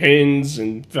patches and pins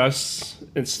and vests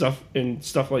and stuff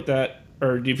like that,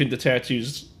 or do you think the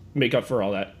tattoos make up for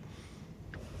all that?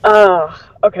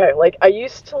 Okay. Like I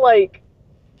used to like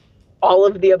all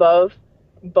of the above,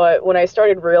 but when I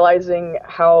started realizing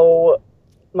how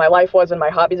my life was and my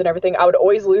hobbies and everything, I would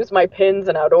always lose my pins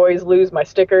and I would always lose my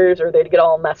stickers, or they'd get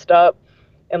all messed up.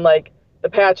 And like the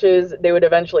patches, they would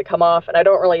eventually come off, and I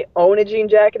don't really own a jean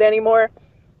jacket anymore.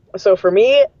 So for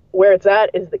me, where it's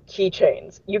at is the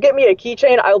keychains. You get me a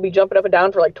keychain, I'll be jumping up and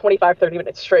down for like 25, 30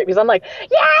 minutes straight, because I'm like,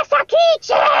 yes, a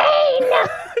keychain!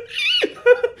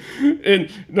 And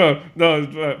no,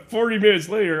 40 minutes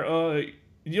later,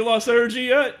 You lost energy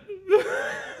yet?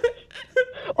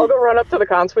 I'll go run up to the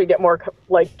con suite, get more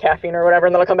like caffeine or whatever,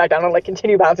 and then I'll come back down and like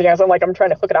continue bouncing as I'm trying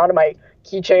to hook it onto my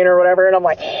keychain or whatever, and I'm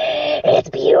like, it's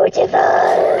beautiful.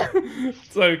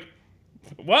 It's like,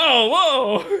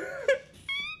 whoa.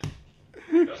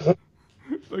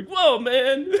 Like, whoa,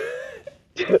 man.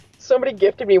 Somebody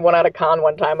gifted me one at a con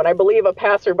one time, and I believe a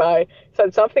passerby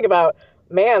said something about,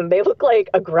 man, they look like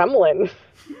a gremlin.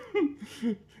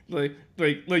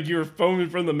 like you were foaming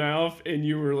from the mouth, and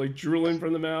you were like drooling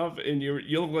from the mouth, and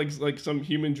you look like some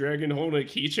human dragon holding a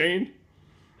keychain.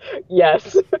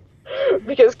 Yes,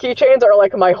 because keychains are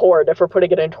like my horde if we're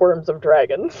putting it in terms of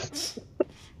dragons.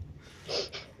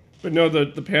 But no,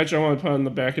 the patch I want to put on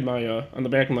the back of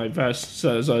my vest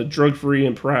says drug free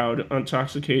and proud,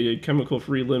 intoxicated, chemical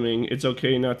free living. It's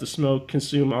okay not to smoke,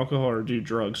 consume alcohol, or do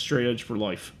drugs. Straight edge for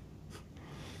life.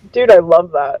 Dude, I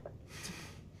love that.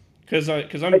 Because I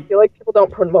feel like people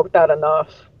don't promote that enough.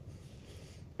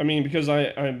 I mean, because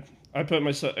I put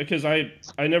myself, because I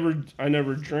never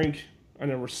drink, I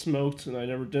never smoked, and I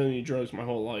never did any drugs my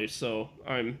whole life. So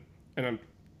I'm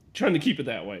trying to keep it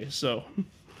that way. So.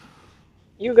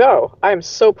 You go. I am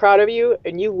so proud of you,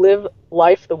 and you live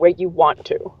life the way you want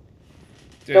to.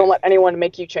 Yeah. Don't let anyone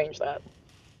make you change that.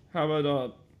 How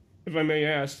about if I may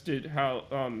ask,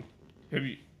 have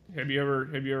you ever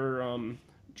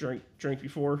drank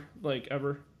before, like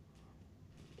ever?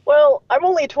 Well, I'm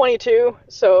only 22,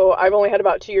 so I've only had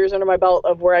about 2 years under my belt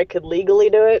of where I could legally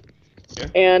do it. Yeah.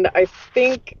 And I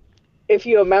think if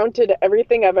you amounted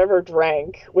everything I've ever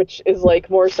drank, which is like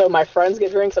more so my friends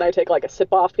get drinks and I take like a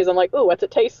sip off because I'm like, ooh, what's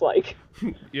it taste like?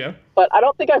 Yeah. But I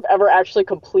don't think I've ever actually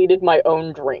completed my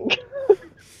own drink.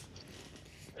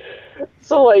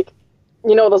 So like,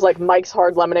 you know those like Mike's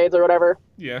Hard Lemonades or whatever?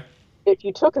 Yeah. If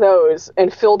you took those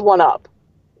and filled one up,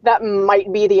 that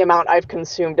might be the amount I've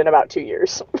consumed in about 2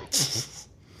 years.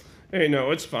 Hey,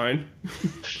 no, it's fine.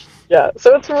 Yeah,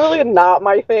 so it's really not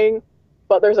my thing.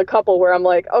 But there's a couple where I'm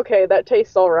like, okay, that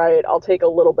tastes all right. I'll take a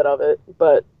little bit of it,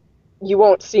 but you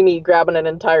won't see me grabbing an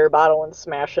entire bottle and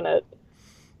smashing it.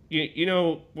 You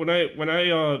know, when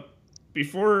I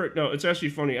before, no, it's actually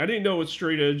funny. I didn't know that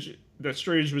straight edge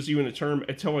was even a term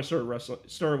until I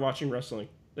started watching wrestling.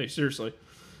 Like seriously,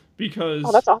 because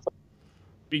oh, that's awesome.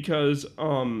 Because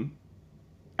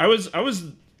I was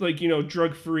like, you know,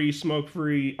 drug free, smoke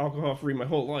free, alcohol free my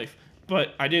whole life.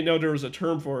 But I didn't know there was a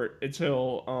term for it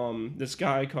until this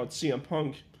guy called CM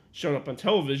Punk showed up on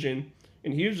television,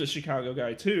 and he was a Chicago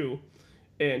guy too,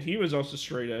 and he was also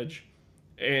straight edge,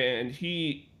 and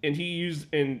he used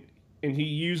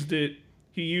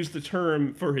the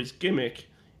term for his gimmick,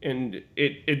 and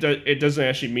it doesn't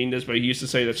actually mean this, but he used to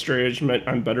say that straight edge meant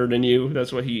I'm better than you.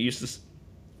 That's what he used to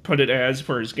put it as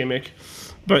for his gimmick,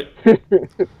 but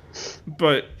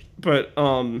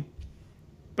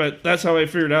that's how I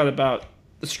figured out about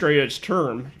the straight edge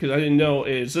term, because I didn't know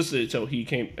it existed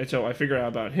until I figured out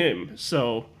about him.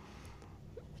 So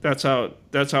that's how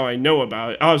I know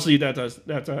about it. Obviously, that's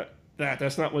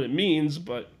not what it means,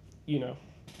 but you know.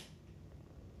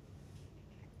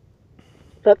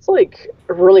 That's like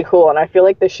really cool, and I feel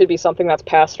like this should be something that's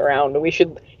passed around. We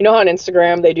should, you know how on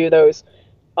Instagram they do those,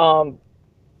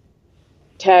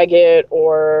 tag it,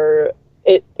 or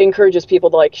it encourages people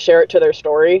to like share it to their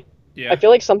story. Yeah. I feel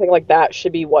like something like that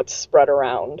should be what's spread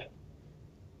around.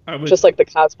 Just like the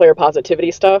cosplayer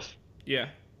positivity stuff. Yeah.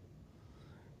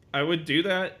 I would do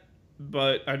that,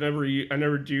 but I never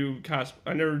do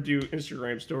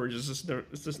Instagram stories. It's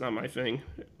just not my thing.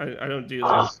 I don't do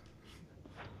that.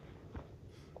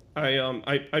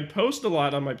 I post a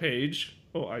lot on my page.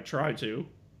 Well, I try to,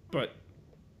 but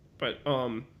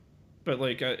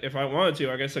like if I wanted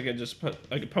to, I guess I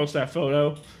could post that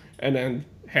photo and then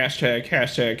hashtag,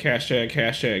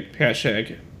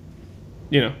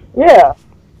 you know. Yeah.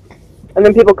 And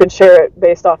then people could share it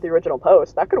based off the original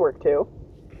post. That could work too.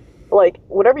 Like,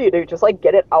 whatever you do, just like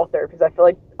get it out there, because I feel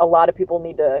like a lot of people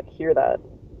need to hear that.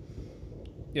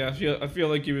 Yeah, I feel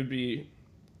like it would be,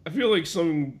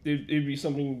 it'd be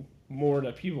something more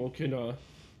that people could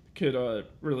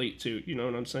relate to, you know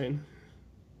what I'm saying?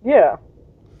 Yeah.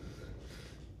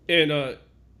 And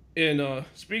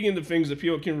speaking of things that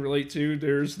people can relate to,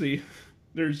 there's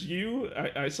you.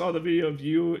 I saw the video of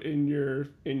you and your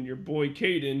boy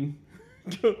Caden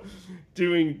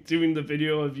doing the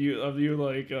video of you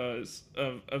like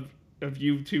of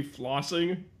you two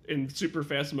flossing in super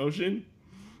fast motion.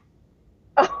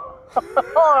 That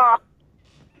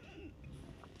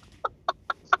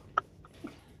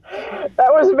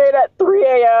was made at 3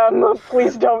 a.m.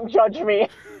 Please don't judge me.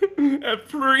 At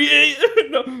 3 a.m.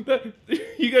 No,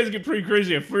 you guys get pretty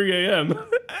crazy at 3 a.m.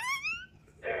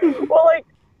 Well, like,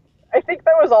 I think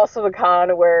there was also the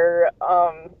con where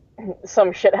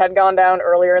some shit had gone down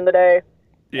earlier in the day,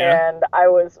 Yeah. and I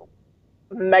was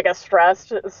mega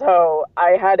stressed, so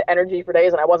I had energy for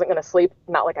days, and I wasn't gonna sleep.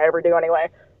 Not like I ever do anyway.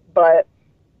 But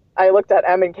I looked at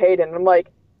Em and Caden, and I'm like,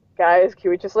 guys, can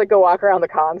we just like go walk around the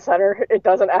con center? It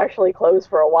doesn't actually close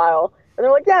for a while. And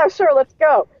they're like, yeah, sure, let's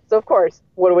go. So of course,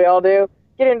 what do we all do?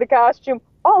 Get into costume.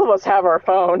 All of us have our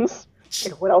phones.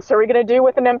 And what else are we gonna do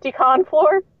with an empty con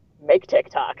floor? Make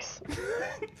TikToks.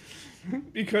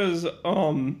 because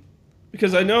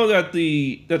because I know that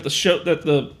the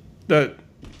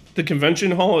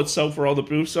convention hall itself where all the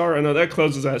booths are, I know that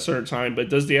closes at a certain time, but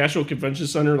does the actual convention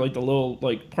center, like the little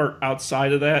like part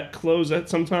outside of that, close at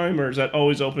some time, or is that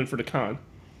always open for the con?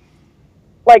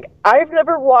 Like, I've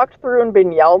never walked through and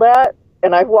been yelled at,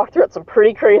 and I've walked through at some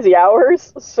pretty crazy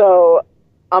hours, so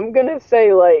I'm gonna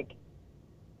say, like,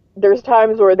 there's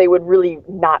times where they would really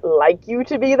not like you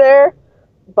to be there,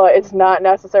 but it's not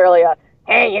necessarily a,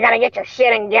 hey, you gotta get your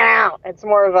shit and get out. It's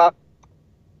more of a,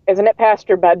 isn't it past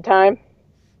your bedtime?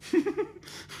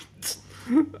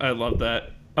 I love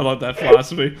that. I love that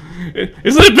philosophy.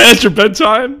 Isn't it past your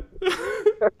bedtime?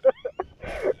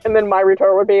 And then my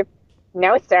retort would be,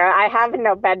 no, sir, I have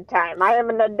no bedtime. I am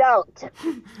an adult.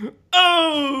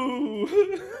 Oh,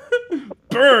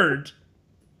 bird.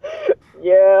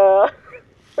 Yeah.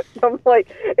 I'm like,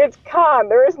 it's con.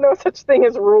 There is no such thing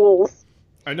as rules.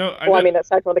 I know. Well, I mean,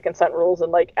 aside from the consent rules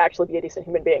and, like, actually be a decent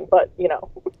human being, but, you know.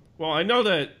 Well, I know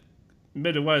that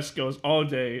Midwest goes all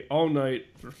day, all night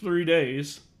for 3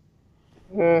 days.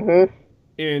 Mm-hmm.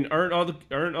 And aren't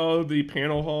all the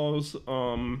panel halls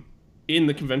in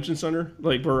the convention center,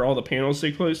 like where all the panels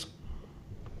take place?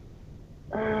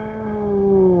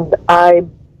 I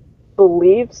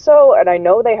believe so, and I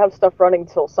know they have stuff running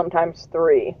till sometimes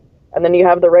 3. And then you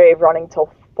have the rave running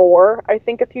till 4, I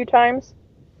think, a few times.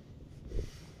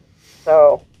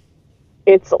 So,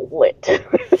 it's lit.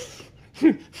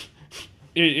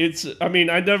 It's. I mean,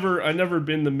 I never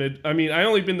been the mid. I mean, I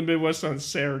only been the Midwest on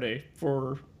Saturday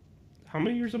for how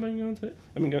many years have I been going to?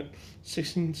 I mean, got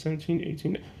 16, 17,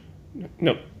 18.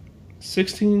 No,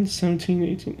 16, 17,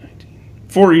 18, 19.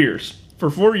 4 years. For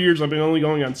 4 years, I've been only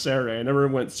going on Saturday. I never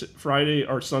went Friday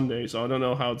or Sunday, so I don't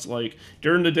know how it's like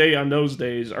during the day on those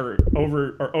days or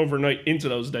overnight into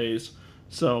those days.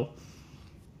 So.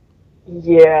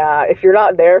 Yeah, if you're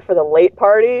not there for the late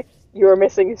party, you are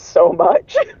missing so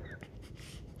much.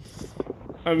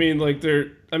 I mean, like there's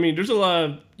a lot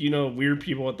of weird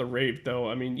people at the rave, though.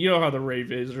 I mean, you know how the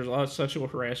rave is. There's a lot of sexual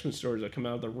harassment stories that come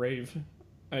out of the rave.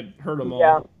 I've heard them all.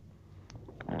 Yeah.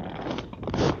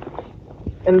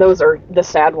 And those are the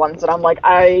sad ones, and I'm like,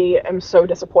 I am so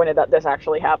disappointed that this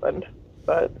actually happened.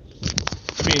 But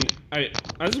I mean,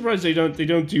 I'm surprised they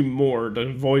don't do more to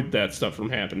avoid that stuff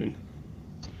from happening.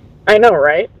 I know,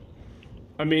 right?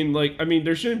 I mean,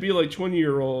 there shouldn't be like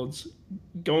 20-year-olds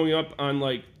going up on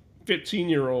like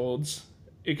 15-year-olds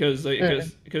because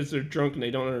they're drunk and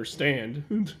they don't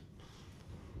understand.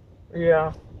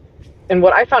 Yeah. And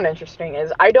what I found interesting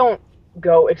is I don't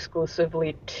go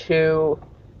exclusively to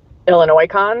Illinois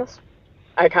cons.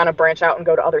 I kind of branch out and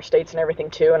go to other states and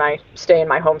everything too, and I stay in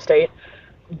my home state.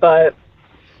 But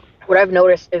what I've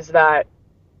noticed is that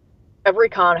every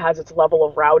con has its level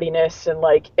of rowdiness and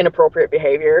like inappropriate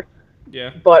behavior.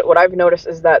 Yeah. But what I've noticed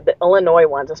is that the Illinois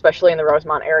ones, especially in the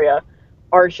Rosemont area,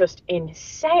 are just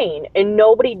insane, and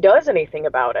nobody does anything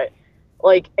about it.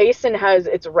 Like, ASIN has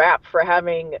its rap for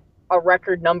having a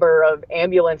record number of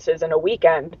ambulances in a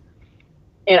weekend,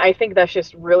 and I think that's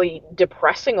just really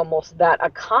depressing almost, that a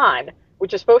con,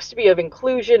 which is supposed to be of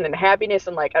inclusion and happiness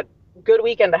and like a good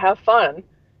weekend to have fun,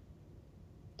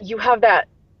 you have that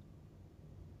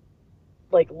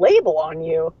like label on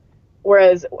you.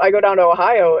 Whereas I go down to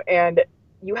Ohio and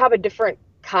you have a different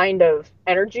kind of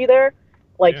energy there.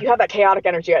 Like, you have that chaotic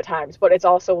energy at times, but it's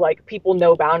also like people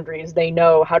know boundaries. They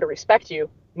know how to respect you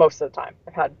most of the time.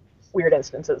 I've had weird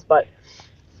instances, but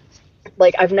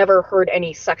like I've never heard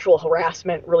any sexual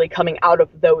harassment really coming out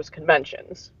of those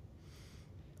conventions.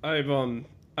 I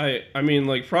mean,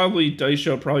 like, probably Dice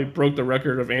Show probably broke the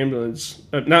record of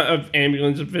not of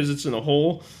ambulance visits in a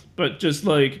whole, but just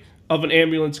like of an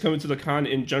ambulance coming to the con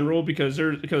in general, because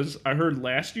I heard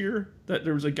last year that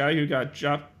there was a guy who got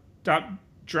drop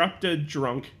dead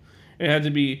drunk and had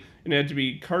to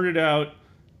be carted out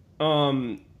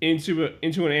into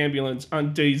an ambulance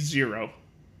on day 0.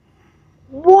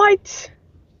 What?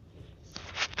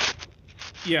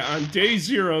 Yeah, on day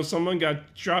 0, someone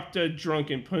got drop dead drunk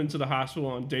and put into the hospital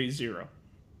on day 0.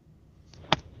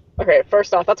 Okay,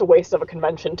 first off, that's a waste of a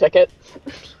convention ticket.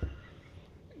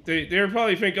 They're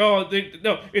probably think, oh,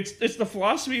 no, it's the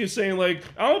philosophy of saying like,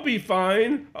 I'll be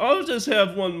fine, I'll just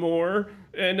have one more,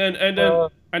 and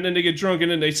then they get drunk,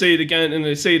 and then they say it again, and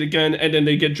they say it again, and then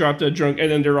they get dropped dead drunk,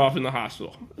 and then they're off in the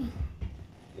hospital.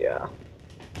 Yeah.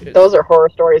 Those are horror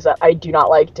stories that I do not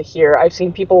like to hear. I've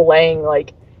seen people laying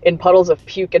like in puddles of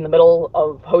puke in the middle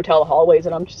of hotel hallways,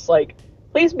 and I'm just like,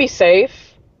 please be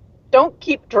safe. Don't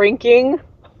keep drinking.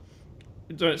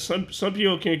 Some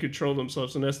people can't control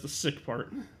themselves, and that's the sick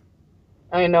part.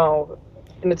 I know.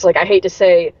 And it's like, I hate to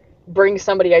say, bring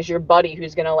somebody as your buddy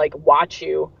who's gonna like watch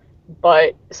you,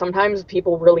 but sometimes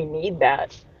people really need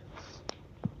that.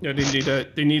 Yeah, they need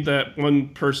that. They need that one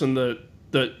person that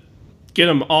get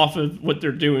them off of what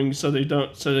they're doing, so they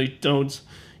don't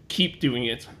keep doing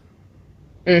it.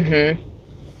 Mm-hmm.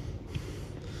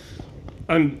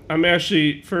 I'm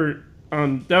actually for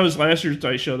that was last year's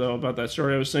dice show though about that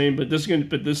story I was saying, but this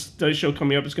dice show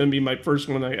coming up is gonna be my first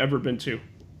one I ever been to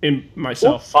in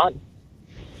myself. Ooh, fun.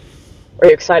 Are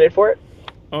you excited for it?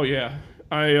 Oh yeah,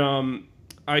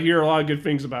 I hear a lot of good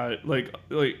things about it. Like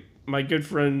my good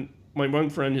friend, my one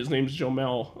friend, his name's Joe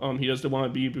Mel. He does the Wanna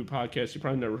Be Boo podcast. You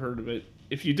probably never heard of it.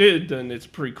 If you did, then it's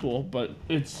pretty cool. But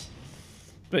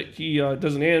he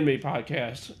does an anime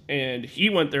podcast, and he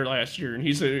went there last year, and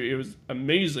he said it was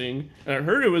amazing. And I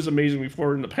heard it was amazing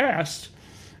before in the past,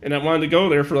 and I wanted to go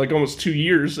there for like almost 2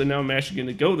 years, and now I'm actually going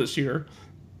to go this year.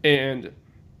 And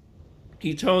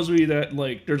he tells me that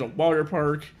like there's a water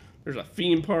park, there's a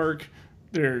theme park,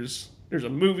 there's a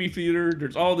movie theater,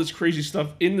 there's all this crazy stuff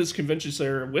in this convention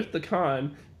center with the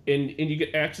con, and you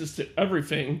get access to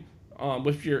everything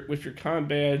with your con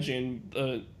badge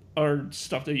and other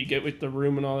stuff that you get with the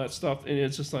room and all that stuff. And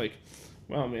it's just like,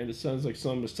 wow, man, it sounds like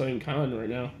some exciting con right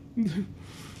now.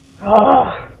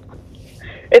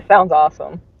 It sounds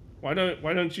awesome. Why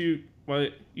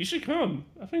you should come?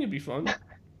 I think it'd be fun.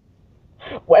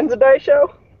 When's the dice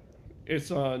show? It's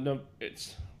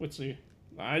let's see.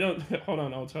 I don't hold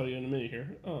on. I'll tell you in a minute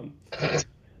here.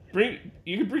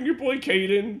 You can bring your boy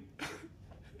Caden.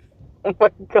 Oh my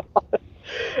god,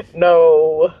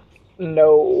 no.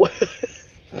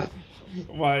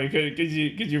 Why? Cause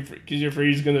you're afraid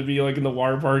he's gonna be like in the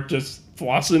water park just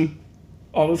flossing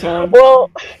all the time.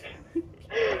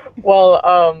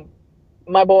 Well,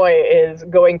 my boy is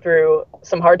going through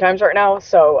some hard times right now,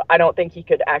 so I don't think he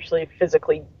could actually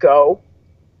physically go.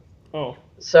 Oh.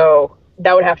 So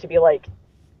that would have to be like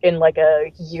in like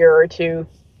a year or two,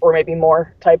 or maybe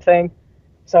more type thing.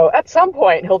 So at some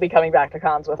point he'll be coming back to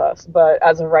cons with us, but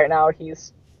as of right now,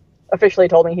 he's officially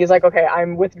told me, he's like, okay,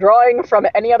 I'm withdrawing from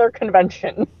any other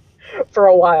convention for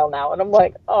a while now, and I'm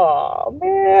like, oh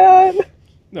man.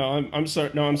 No, I'm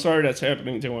sorry. No, I'm sorry that's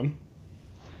happening to him.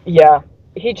 Yeah,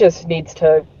 he just needs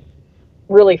to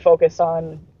really focus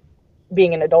on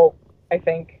being an adult, I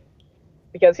think,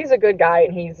 because he's a good guy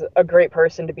and he's a great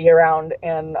person to be around,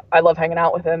 and I love hanging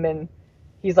out with him, and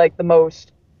he's like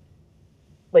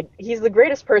he's the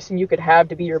greatest person you could have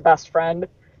to be your best friend.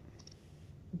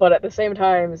 But at the same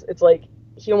time, it's like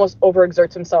he almost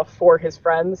overexerts himself for his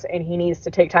friends, and he needs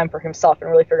to take time for himself and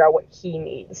really figure out what he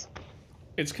needs.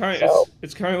 It's kind of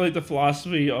like the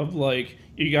philosophy of like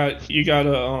you gotta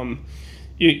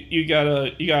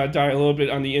die a little bit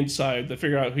on the inside to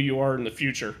figure out who you are in the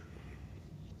future.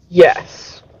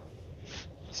 Yes.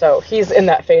 So he's in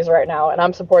that phase right now, and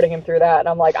I'm supporting him through that. And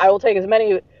I'm like, I will take as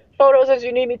many photos as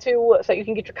you need me to, so you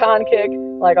can get your con kick.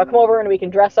 Like, I'll come over and we can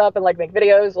dress up and like make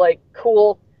videos. Like,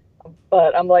 cool.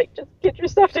 But I'm like, just get your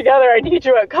stuff together. I need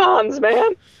you at cons,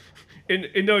 man. And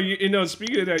no,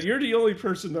 speaking of that, you're the only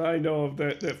person that I know of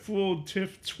that fooled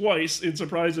Tiff twice in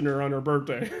surprising her on her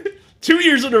birthday. 2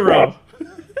 years in a row.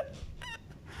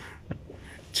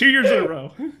 2 years in a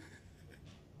row.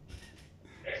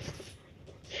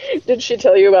 Did she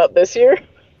tell you about this year?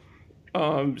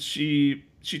 She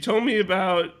told me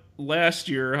about last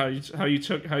year how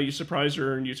you surprised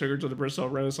her and you took her to the Bristol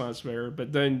Renaissance Fair,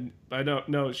 but then I don't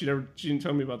know, she didn't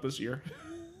tell me about this year.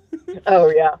 Oh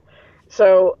yeah.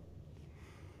 So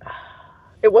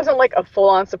it wasn't like a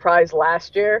full-on surprise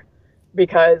last year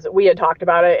because we had talked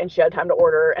about it and she had time to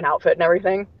order an outfit and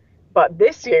everything. But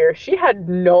this year she had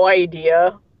no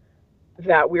idea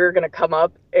that we were going to come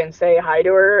up and say hi to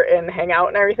her and hang out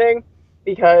and everything,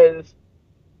 because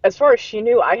as far as she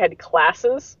knew, I had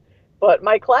classes, but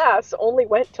my class only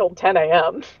went till 10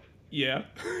 a.m. Yeah.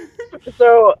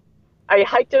 So I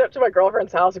hiked it up to my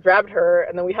girlfriend's house, grabbed her,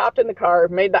 and then we hopped in the car,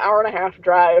 made the hour-and-a-half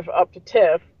drive up to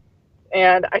Tiff,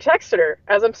 and I texted her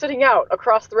as I'm sitting out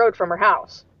across the road from her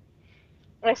house.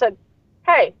 And I said,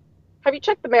 hey, have you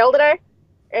checked the mail today?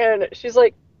 And she's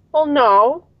like, well,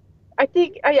 no. I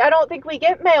don't think we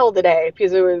get mail today,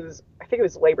 because I think it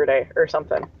was Labor Day or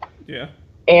something. Yeah.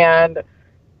 And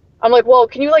I'm like, well,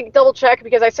 can you like double check,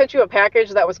 because I sent you a package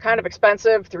that was kind of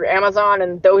expensive through Amazon,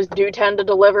 and those do tend to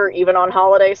deliver even on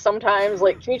holidays sometimes.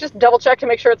 Like, can you just double check to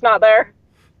make sure it's not there,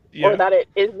 or that it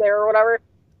is there or whatever?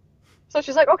 So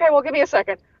she's like, okay, well, give me a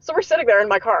second. So we're sitting there in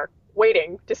my car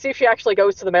waiting to see if she actually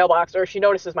goes to the mailbox or if she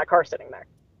notices my car sitting there.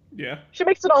 Yeah. She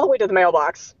makes it all the way to the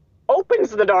mailbox,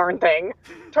 opens the darn thing,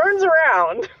 turns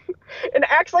around, and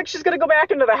acts like she's gonna go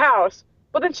back into the house.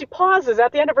 But then she pauses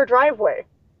at the end of her driveway.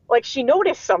 Like, she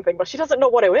noticed something, but she doesn't know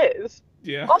what it is.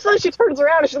 Yeah. All of a sudden, she turns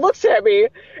around and she looks at me,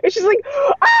 and she's like,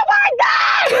 "Oh my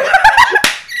god!"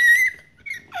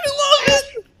 I love it.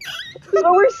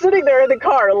 So we're sitting there in the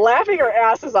car, laughing our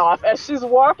asses off as she's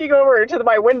walking over to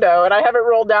my window, and I have it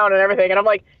rolled down and everything. And I'm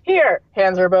like, "Here,"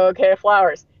 hands her a bouquet of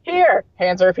flowers. "Here,"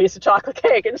 hands her a piece of chocolate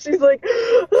cake. And she's like,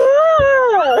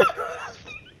 "Ah!"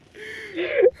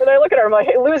 And I look at her, I'm like,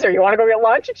 "Hey, loser, you want to go get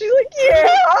lunch?" And she's like,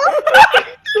 "Yeah."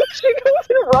 So she goes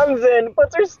and runs in,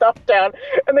 puts her stuff down,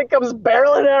 and then comes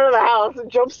barreling out of the house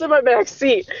and jumps in my back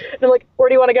seat. And I'm like, "Where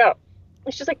do you want to go?"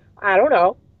 And she's like, "I don't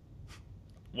know."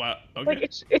 Wow. Okay.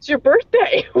 Like, it's your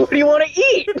birthday. What do you want to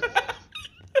eat?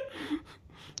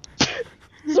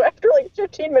 So after like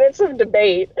 15 minutes of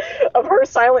debate, of her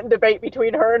silent debate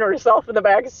between her and herself in the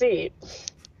back seat,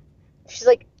 she's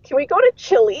like, "Can we go to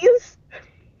Chili's?"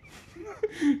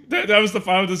 That was the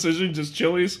final decision, just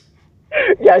Chili's?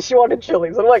 Yeah, she wanted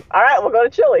Chili's. I'm like, all right, we'll go to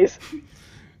Chili's.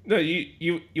 No,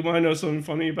 you want to know something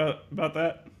funny about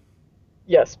that?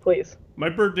 Yes, please. My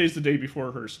birthday's the day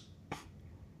before hers.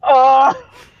 My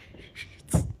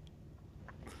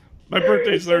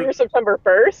birthday's So you're September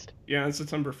 1st? Yeah, it's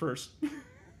September 1st.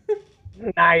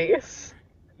 Nice.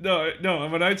 No.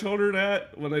 When I told her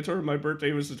my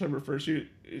birthday was September 1st,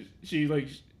 she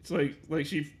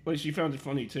found it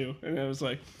funny too, and I was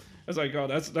like, oh,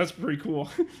 that's pretty cool.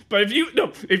 But if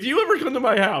you ever come to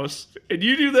my house and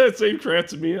you do that same crap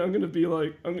to me, I'm gonna be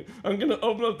like, I'm gonna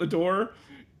open up the door,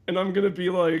 and I'm gonna be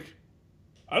like,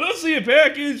 "I don't see a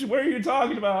package. What are you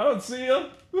talking about? I don't see you."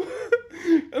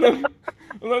 and I'm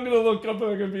gonna look up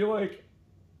and I'm gonna be like,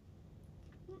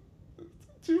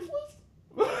 "Toothless?"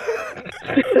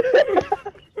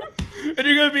 And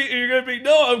you're gonna be,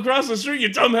 "No, I'm across the street, you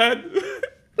dumbhead."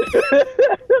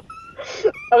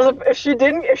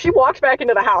 If she walked back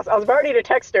into the house, I was about ready to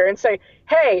text her and say,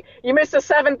 "Hey, you missed a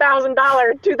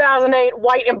 $7,000 2008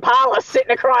 white Impala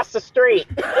sitting across the street."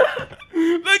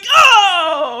 Like,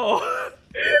 oh!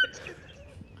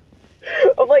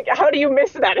 I'm like, how do you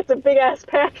miss that? It's a big ass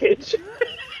package.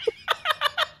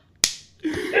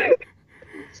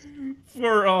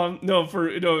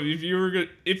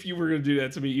 If you were gonna do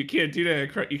that to me, you can't do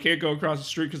that. You can't go across the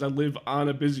street because I live on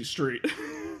a busy street.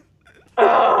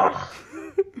 Ugh.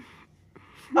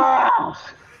 Ugh.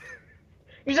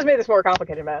 You just made this more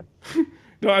complicated, man.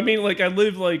 No, I mean, like I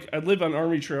live on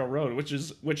Army Trail Road, which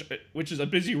is a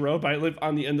busy road, but I live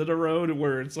on the end of the road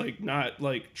where it's like not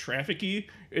like trafficy.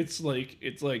 It's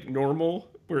like normal,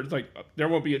 where it's like there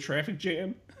won't be a traffic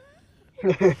jam.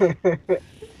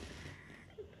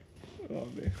 Oh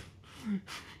man.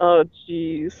 Oh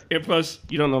jeez. And plus,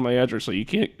 you don't know my address, so you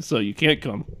can't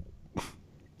come.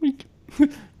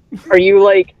 Are you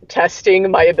like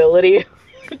testing my ability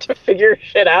to figure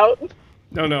shit out?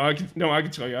 No, I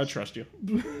can tell you, I trust you.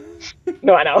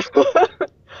 No, I know.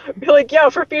 Be like, "Yo,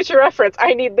 for future reference,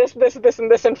 I need this,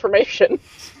 and this information."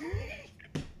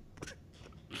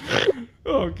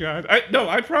 Oh god.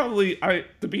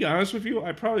 To be honest with you,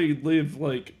 I probably live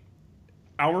like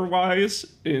hour-wise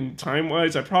and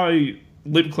time-wise, I probably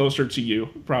live closer to you,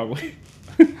 probably.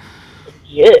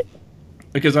 Yeah.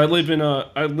 Because I live in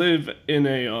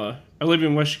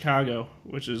West Chicago,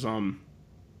 which is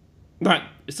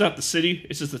it's not the city,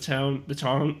 it's just the town. The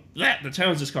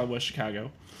town's just called West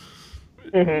Chicago.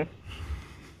 Mhm.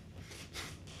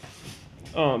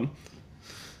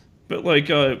 But like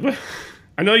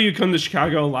I know you come to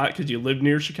Chicago a lot because you live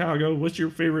near Chicago. What's your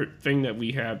favorite thing that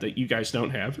we have that you guys don't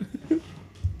have?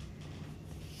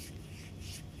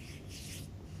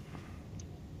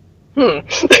 Well,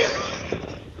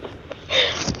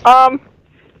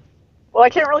 I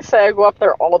can't really say I go up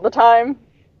there all the time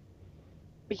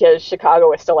because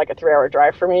Chicago is still like a 3-hour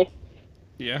drive for me.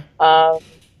 Yeah.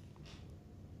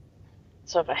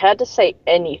 So if I had to say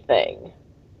anything,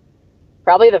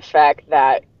 probably the fact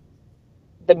that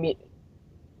the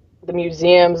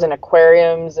museums and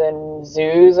aquariums and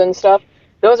zoos and stuff,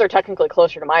 those are technically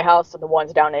closer to my house than the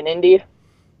ones down in Indy.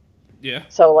 Yeah.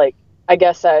 So, like, I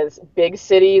guess as big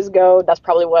cities go, that's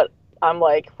probably what I'm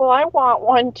like, well, I want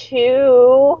one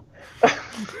too.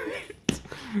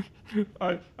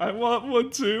 I want one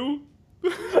too.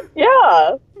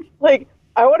 Yeah. Like,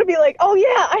 I want to be like, oh yeah,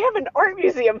 I have an art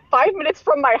museum 5 minutes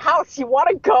from my house. You want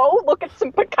to go look at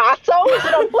some Picassos?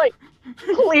 And I'm like,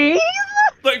 please?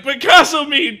 Like Picasso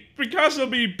me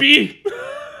B.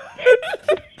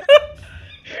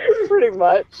 Pretty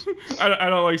much. I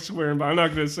don't like swearing, but I'm not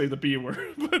gonna say the B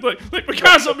word. But like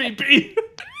Picasso me B.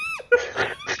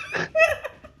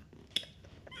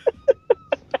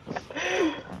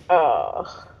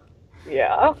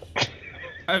 Yeah.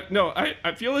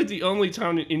 I feel like the only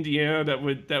town in Indiana that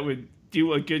would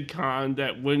do a good con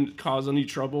that wouldn't cause any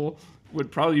trouble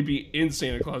would probably be in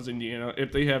Santa Claus, Indiana,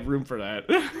 if they have room for that.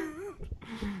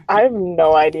 I have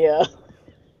no idea.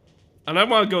 And I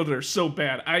want to go there so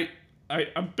bad.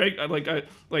 I'm beg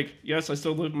yes, I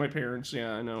still live with my parents.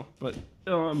 Yeah, I know, but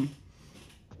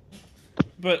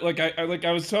like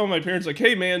I was telling my parents like,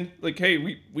 hey man, like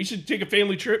hey we should take a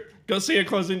family trip, go Santa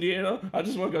Claus, Indiana. I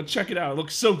just want to go check it out. It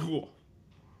looks so cool.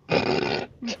 I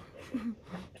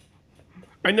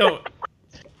know.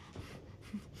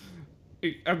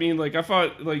 I mean, like I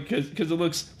thought, like because it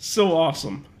looks so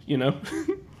awesome, you know.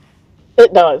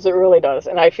 It does. It really does.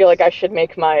 And I feel like I should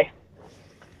make my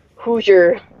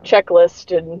Hoosier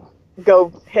checklist and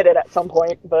go hit it at some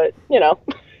point. But you know.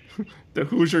 The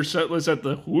Hoosier set list at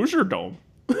the Hoosier Dome.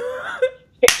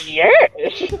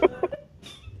 Yes.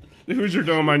 The Hoosier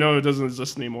Dome, I know it doesn't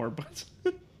exist anymore, but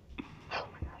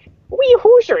We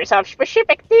Hoosiers have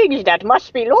specific things that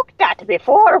must be looked at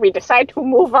before we decide to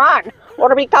move on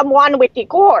or become one with the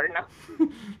corn.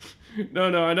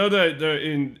 no, I know that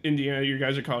in Indiana you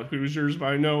guys are called Hoosiers, but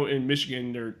I know in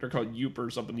Michigan they're called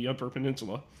Yoopers up in the Upper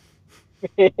Peninsula.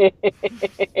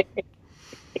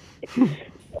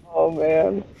 Oh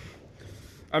man.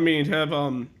 I mean, have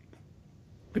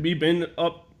you been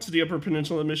up to the Upper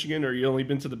Peninsula of Michigan, or you only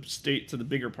been to the state to the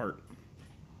bigger part?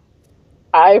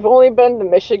 I've only been to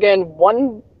Michigan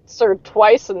once or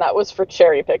twice, and that was for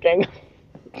cherry picking.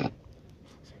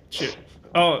 Shit.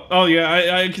 Oh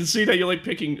yeah, I can see that you like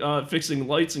fixing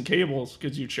lights and cables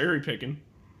because you're cherry picking.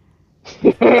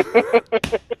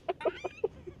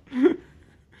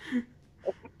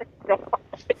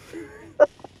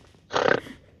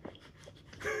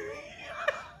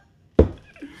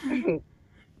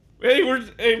 Hey, what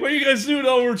are you guys doing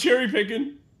while we're cherry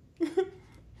picking?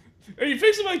 Are you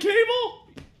fixing my cable?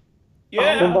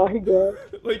 Yeah. Oh my god.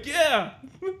 Like, yeah.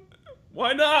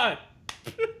 Why not?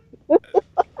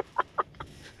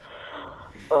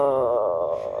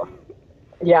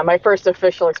 Yeah, my first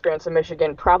official experience in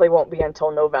Michigan probably won't be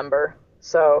until November,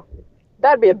 so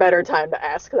that'd be a better time to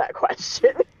ask that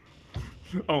question.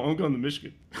 Oh, I'm going to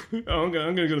Michigan. Oh, I'm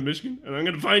gonna go to Michigan, and I'm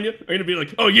gonna find you. I'm gonna be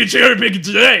like, oh, you cherry picking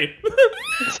today.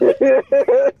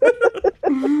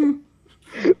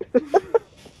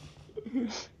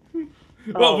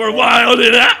 Well, we're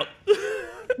wilding out.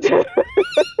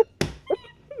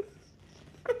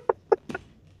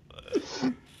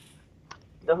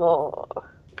 Oh.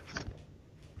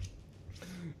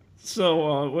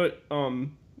 So,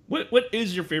 what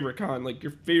is your favorite con? Like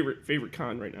your favorite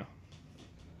con right now?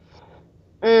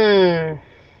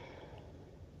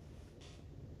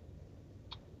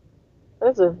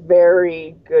 That's a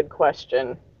very good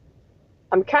question.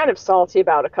 I'm kind of salty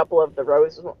about a couple of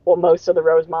most of the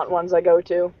Rosemont ones I go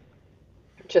to,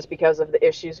 just because of the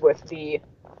issues with the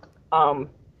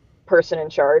person in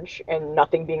charge and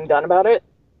nothing being done about it.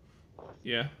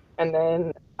 Yeah. And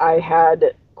then I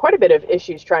had quite a bit of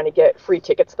issues trying to get free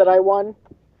tickets that I won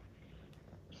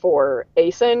for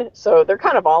ASIN, so they're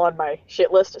kind of all on my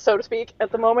shit list, so to speak,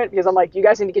 at the moment, because I'm like, you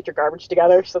guys need to get your garbage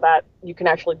together so that you can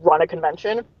actually run a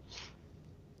convention.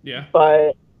 Yeah.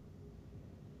 But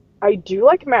I do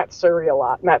like Matsuri a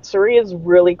lot. Matsuri is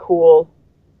really cool.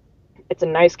 It's a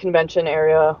nice convention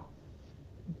area.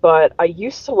 But I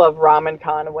used to love Ramen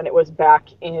Con when it was back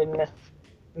in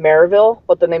Maryville,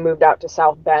 but then they moved out to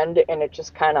South Bend and it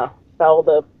just kind of fell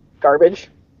to garbage.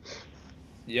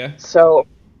 Yeah. So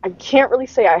I can't really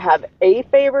say I have a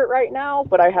favorite right now,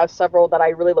 but I have several that I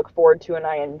really look forward to and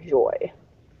I enjoy.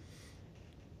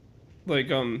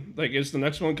 Like is the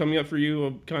next one coming up for you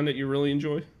a con that you really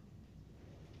enjoy?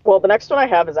 Well, the next one I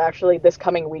have is actually this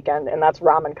coming weekend, and that's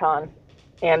Ramen Con.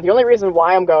 And the only reason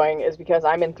why I'm going is because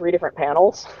I'm in 3 different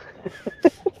panels.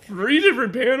 3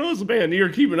 different panels? Man, you're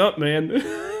keeping up, man.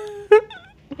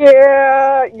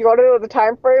 Yeah, you want to know the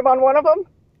time frame on one of them?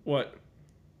 What?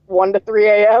 1 to 3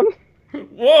 a.m.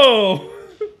 Whoa!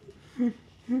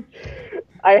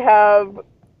 I have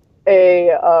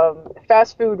a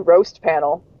fast food roast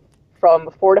panel from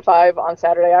 4 to 5 on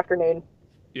Saturday afternoon.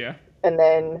 Yeah. And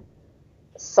then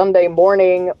Sunday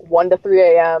morning, 1 to 3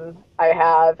 a.m., I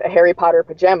have a Harry Potter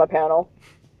pajama panel.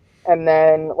 And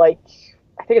then, I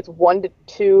think think it's 1 to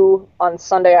 2 on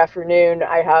Sunday afternoon.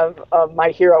 I have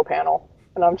My Hero panel,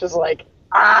 and I'm just like,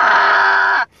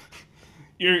 ah.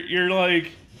 You're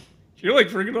like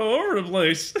freaking all over the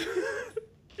place.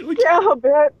 Like, yeah, a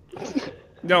bit.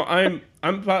 No, I'm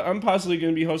possibly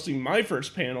going to be hosting my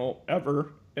first panel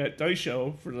ever at Dice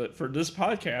Show for this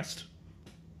podcast.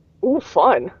 Ooh,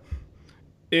 fun.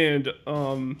 And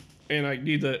I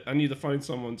need to find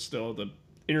someone still to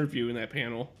interview in that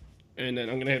panel, and then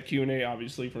I'm gonna have Q&A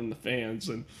obviously from the fans,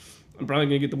 and I'm probably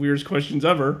gonna get the weirdest questions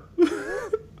ever.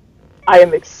 I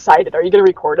am excited. Are you gonna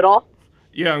record it all?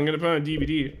 Yeah, I'm gonna put it on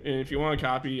DVD, and if you want a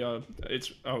copy, I'll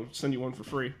send you one for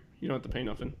free. You don't have to pay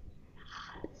nothing.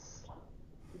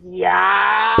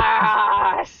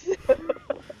 Yes.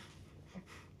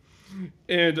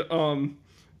 And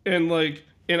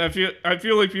I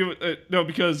feel like people no,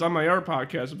 because on my art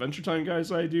podcast, Adventure Time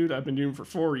Guys, I've been doing for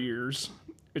 4 years.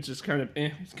 It's just kind of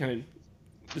it's kind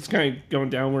of going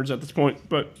downwards at this point.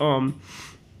 But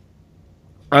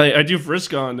I do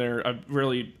Vriska on there. I'm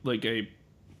really like a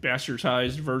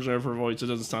bastardized version of her voice. It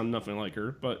doesn't sound nothing like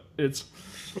her, but it's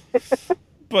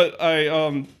but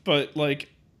like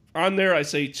on there I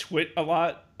say twit a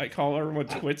lot. I call everyone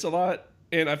twits a lot.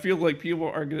 And I feel like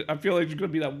I feel like there's gonna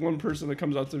be that one person that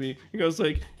comes up to me and goes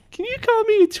like, "Can you call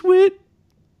me a twit?"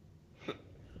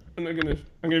 And I'm gonna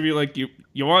be like, "You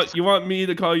want me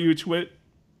to call you a twit?"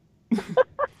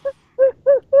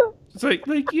 It's like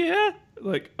yeah,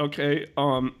 like okay,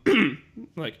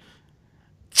 like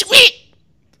twit.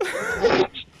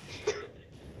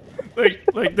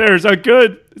 like there, is that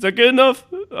good? Is that good enough?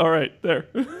 All right, there.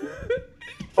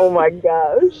 Oh my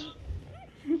gosh.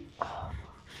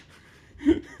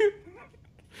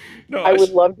 No, I would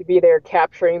love to be there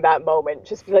capturing that moment.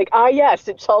 Just be like, yes,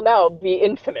 it shall now be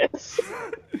infamous.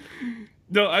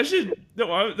 No, I should.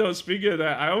 No, speaking of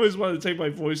that, I always want to take my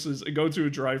voices and go to a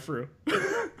drive-thru.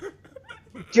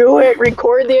 Do it.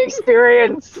 Record the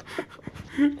experience.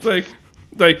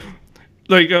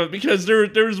 Because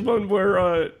there's one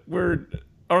where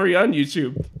already on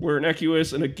YouTube where an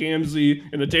Equus and a Gamzee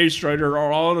and a Dave Strider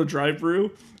are all in a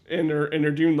drive-thru. And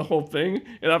they're doing the whole thing,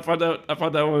 and I thought that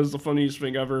one was the funniest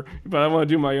thing ever. But I want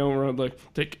to do my own run, let's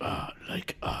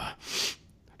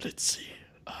see,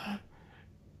 I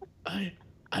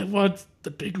want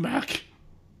the Big Mac,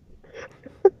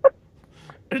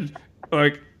 and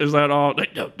like, is that all?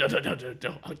 Like, no,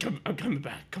 I'm coming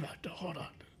back. Come on, no, hold on.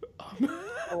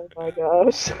 Oh my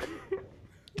gosh.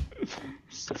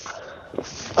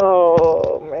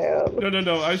 Oh man.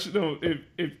 No. I should know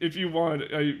if you want.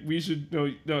 We should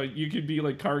know. No, you could be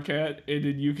like Carcat, and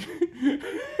then you can.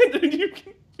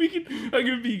 I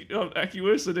could be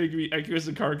Equus, and then you could be Equus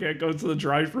and Carcat going to the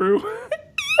drive-thru.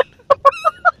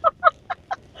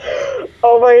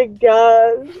 Oh my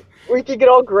gosh. We could get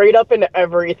all grayed up into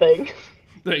everything.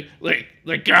 like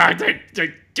God, dang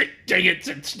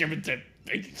it, stupid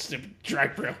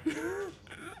drive-thru.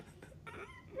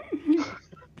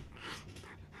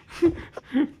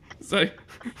 It's like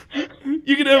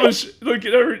you can have a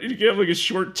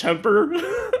short temper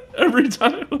every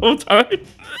time, the whole time.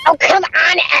 Oh come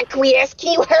on, Equus!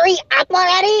 Can you hurry up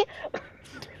already?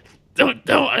 No,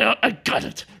 I got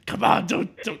it. Come on, don't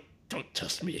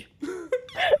test me.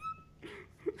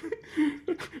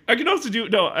 I can also do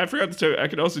I forgot to tell you. I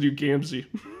can also do Gamzee.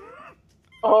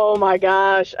 Oh my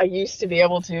gosh, I used to be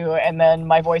able to, and then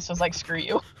my voice was like, "Screw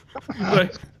you."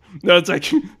 No, it's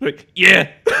like yeah.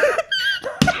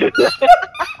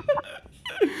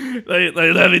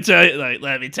 let me tell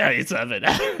you something.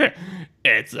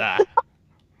 It's the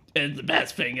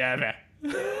best thing ever.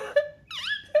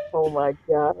 Oh my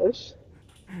gosh.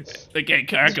 Okay,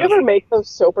 Did you ever make those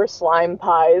Soper slime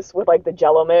pies with like the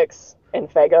Jello mix and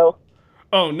Faygo?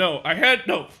 Oh no, I had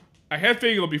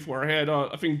Faygo before. I had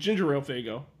I think ginger ale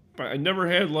Faygo, but I never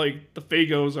had like the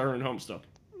Faygos are in Homestuck.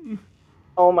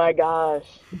 Oh my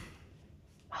gosh.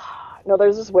 No,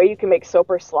 there's this way you can make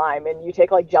Soper slime, and you take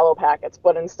like Jello packets,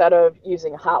 but instead of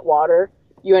using hot water,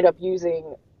 you end up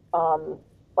using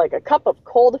like a cup of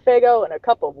cold Faygo and a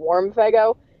cup of warm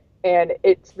Faygo, and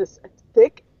it's this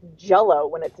thick Jello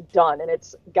when it's done, and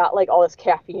it's got like all this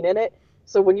caffeine in it.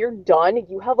 So when you're done,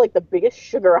 you have like the biggest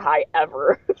sugar high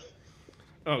ever.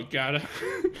 Oh god,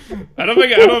 I don't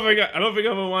think I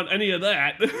would want any of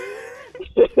that.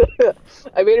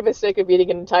 I made a mistake of eating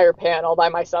an entire pan all by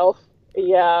myself.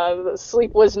 Yeah,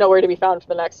 sleep was nowhere to be found for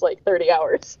the next like 30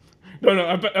 hours. No,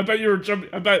 I bet you were jumping.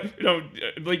 I bet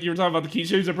like you were talking about the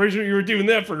keychains. I'm pretty sure you were doing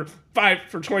that for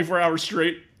 24 hours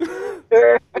straight.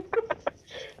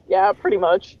 Yeah, pretty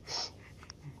much.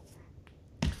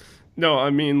 No, I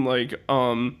mean like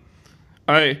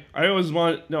I always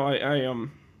want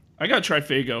I gotta try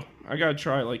Faygo. I gotta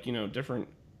try like different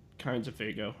kinds of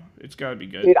Faygo. It's gotta be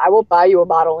good. Dude, I will buy you a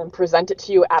bottle and present it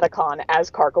to you at a con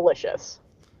as Cargalicious.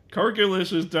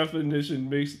 Cargalicious definition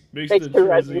makes Makes the the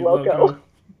Resi Resi logo.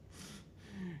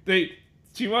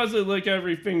 She wants to lick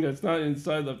everything that's not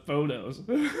inside the photos.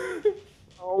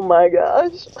 Oh my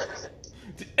gosh.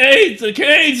 A to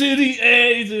K to the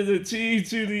A to the T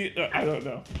to the I don't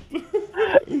know.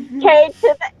 K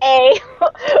to the A.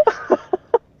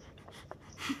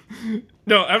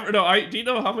 No, do you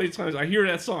know how many times I hear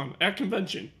that song at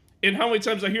convention, and how many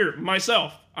times I hear it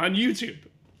myself on YouTube?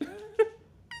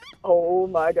 Oh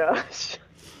my gosh.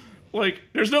 Like,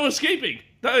 there's no escaping.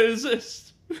 That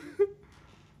exists.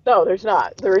 No, there's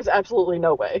not. There is absolutely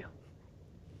no way.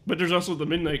 But there's also the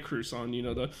Midnight Crew song,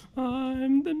 the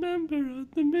I'm the member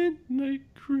of the Midnight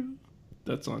Crew.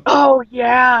 That song. Oh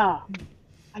yeah.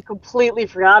 I completely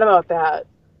forgot about that.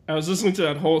 I was listening to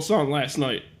that whole song last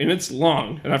night, and it's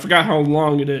long, and I forgot how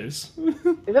long it is.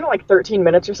 Isn't it like 13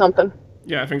 minutes or something?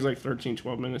 Yeah, I think it's like 13,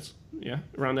 12 minutes. Yeah,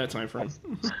 around that time frame.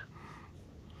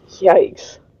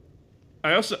 Yikes.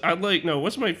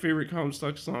 What's my favorite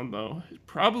Comstock song, though? It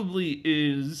probably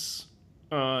is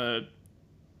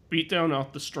Beatdown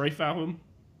off the Strife album.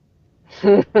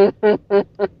 Yeah,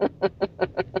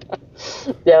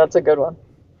 that's a good one.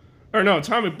 Or no,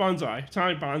 Atomic Bonsai.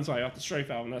 Atomic Bonsai off the Strife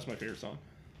album. That's my favorite song.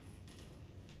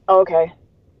 Okay.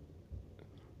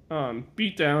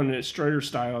 Beatdown is Strider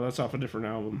Style. That's off a different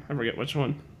album. I forget which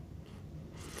one.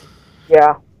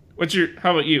 Yeah.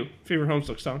 How about you? Favorite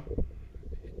Homestuck song?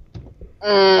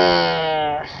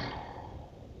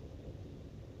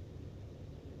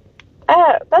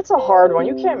 That's a hard one.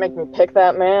 You can't make me pick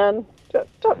that, man.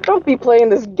 Don't be playing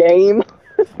this game.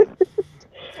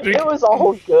 It was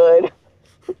all good.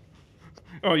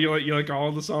 Oh, you like all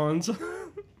of the songs?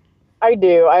 I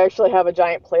do. I actually have a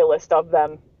giant playlist of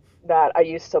them that I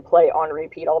used to play on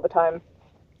repeat all the time.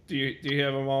 Do you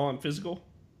have them all on physical?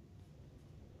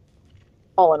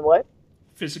 All in what?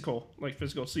 Physical, like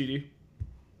physical CD.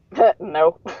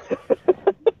 No.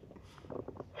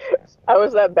 I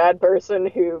was that bad person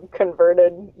who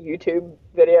converted YouTube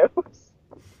videos.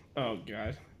 Oh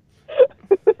God.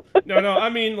 No. I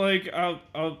mean, like,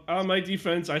 on my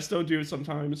defense, I still do it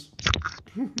sometimes.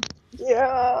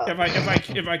 Yeah.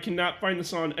 If I cannot find the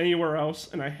song anywhere else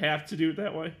and I have to do it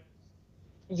that way.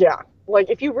 Yeah. Like,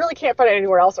 if you really can't find it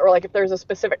anywhere else, or like if there's a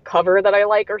specific cover that I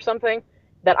like or something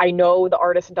that I know the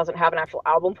artist doesn't have an actual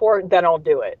album for, then I'll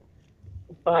do it.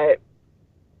 But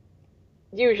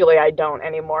usually I don't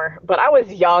anymore. But I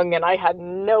was young and I had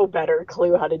no better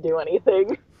clue how to do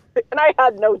anything. And I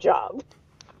had no job.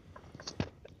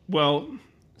 Well,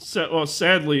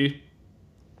 sadly,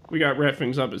 we got wrap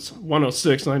things up. It's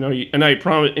 1:06, and I know I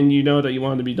promise, and you know that you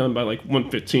wanted to be done by like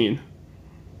 1:15.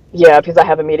 Yeah, because I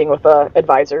have a meeting with an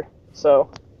advisor, so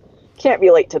can't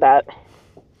be late to that.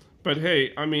 But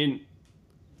hey, I mean,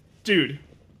 dude,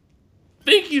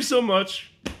 thank you so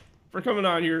much for coming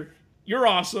on here. You're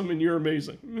awesome and you're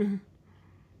amazing.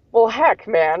 Well, heck,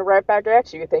 man, right back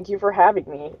at you. Thank you for having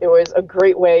me. It was a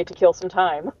great way to kill some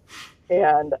time,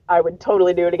 and I would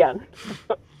totally do it again.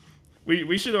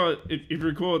 We should, if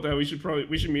you're cool with that, we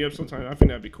should meet up sometime. I think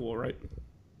that'd be cool, right?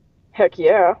 Heck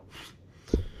yeah.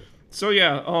 So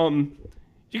yeah,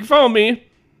 you can follow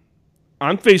me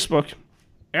on Facebook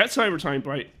at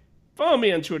CyberTimeBite. Follow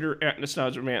me on Twitter at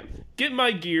NostalgiaMan. Get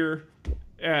my gear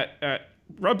at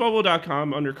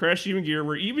Redbubble.com under Crash Even Gear,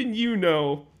 where even you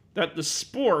know that the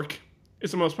Spork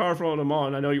is the most powerful of them all.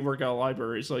 And I know you work at a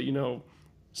library, so you know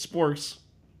Sporks.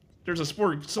 There's a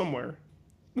Spork somewhere.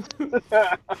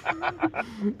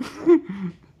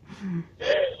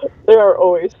 There are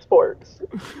always sporks.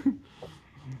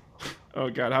 Oh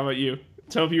God, how about you?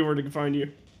 Tell people where to find you.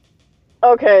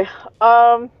 Okay,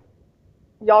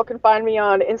 y'all can find me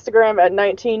on Instagram at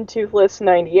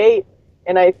 19toothless98,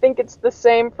 and I think it's the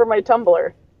same for my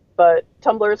Tumblr, but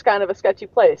Tumblr is kind of a sketchy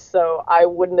place, so I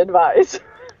wouldn't advise.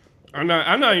 I'm not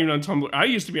even on Tumblr. I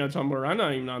used to be on Tumblr. I'm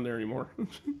not even on there anymore.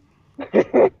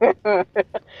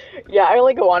 Yeah, I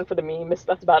only go on for the memes.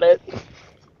 That's about it.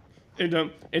 And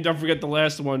don't forget the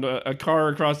last one, a car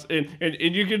across, and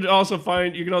you can also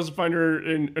find her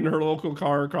in her local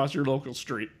car across your local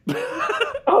street.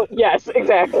 Oh yes,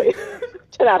 exactly.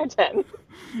 10 out of 10.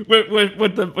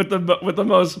 With the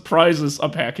most prizes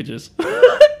of packages.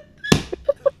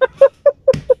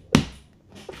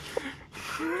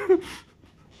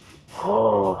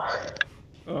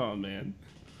 Oh man.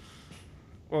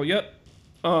 Well, yep.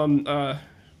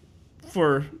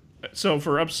 For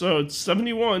episode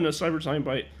 71 of Cyber Time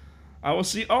Bite, I will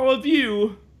see all of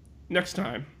you next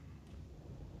time.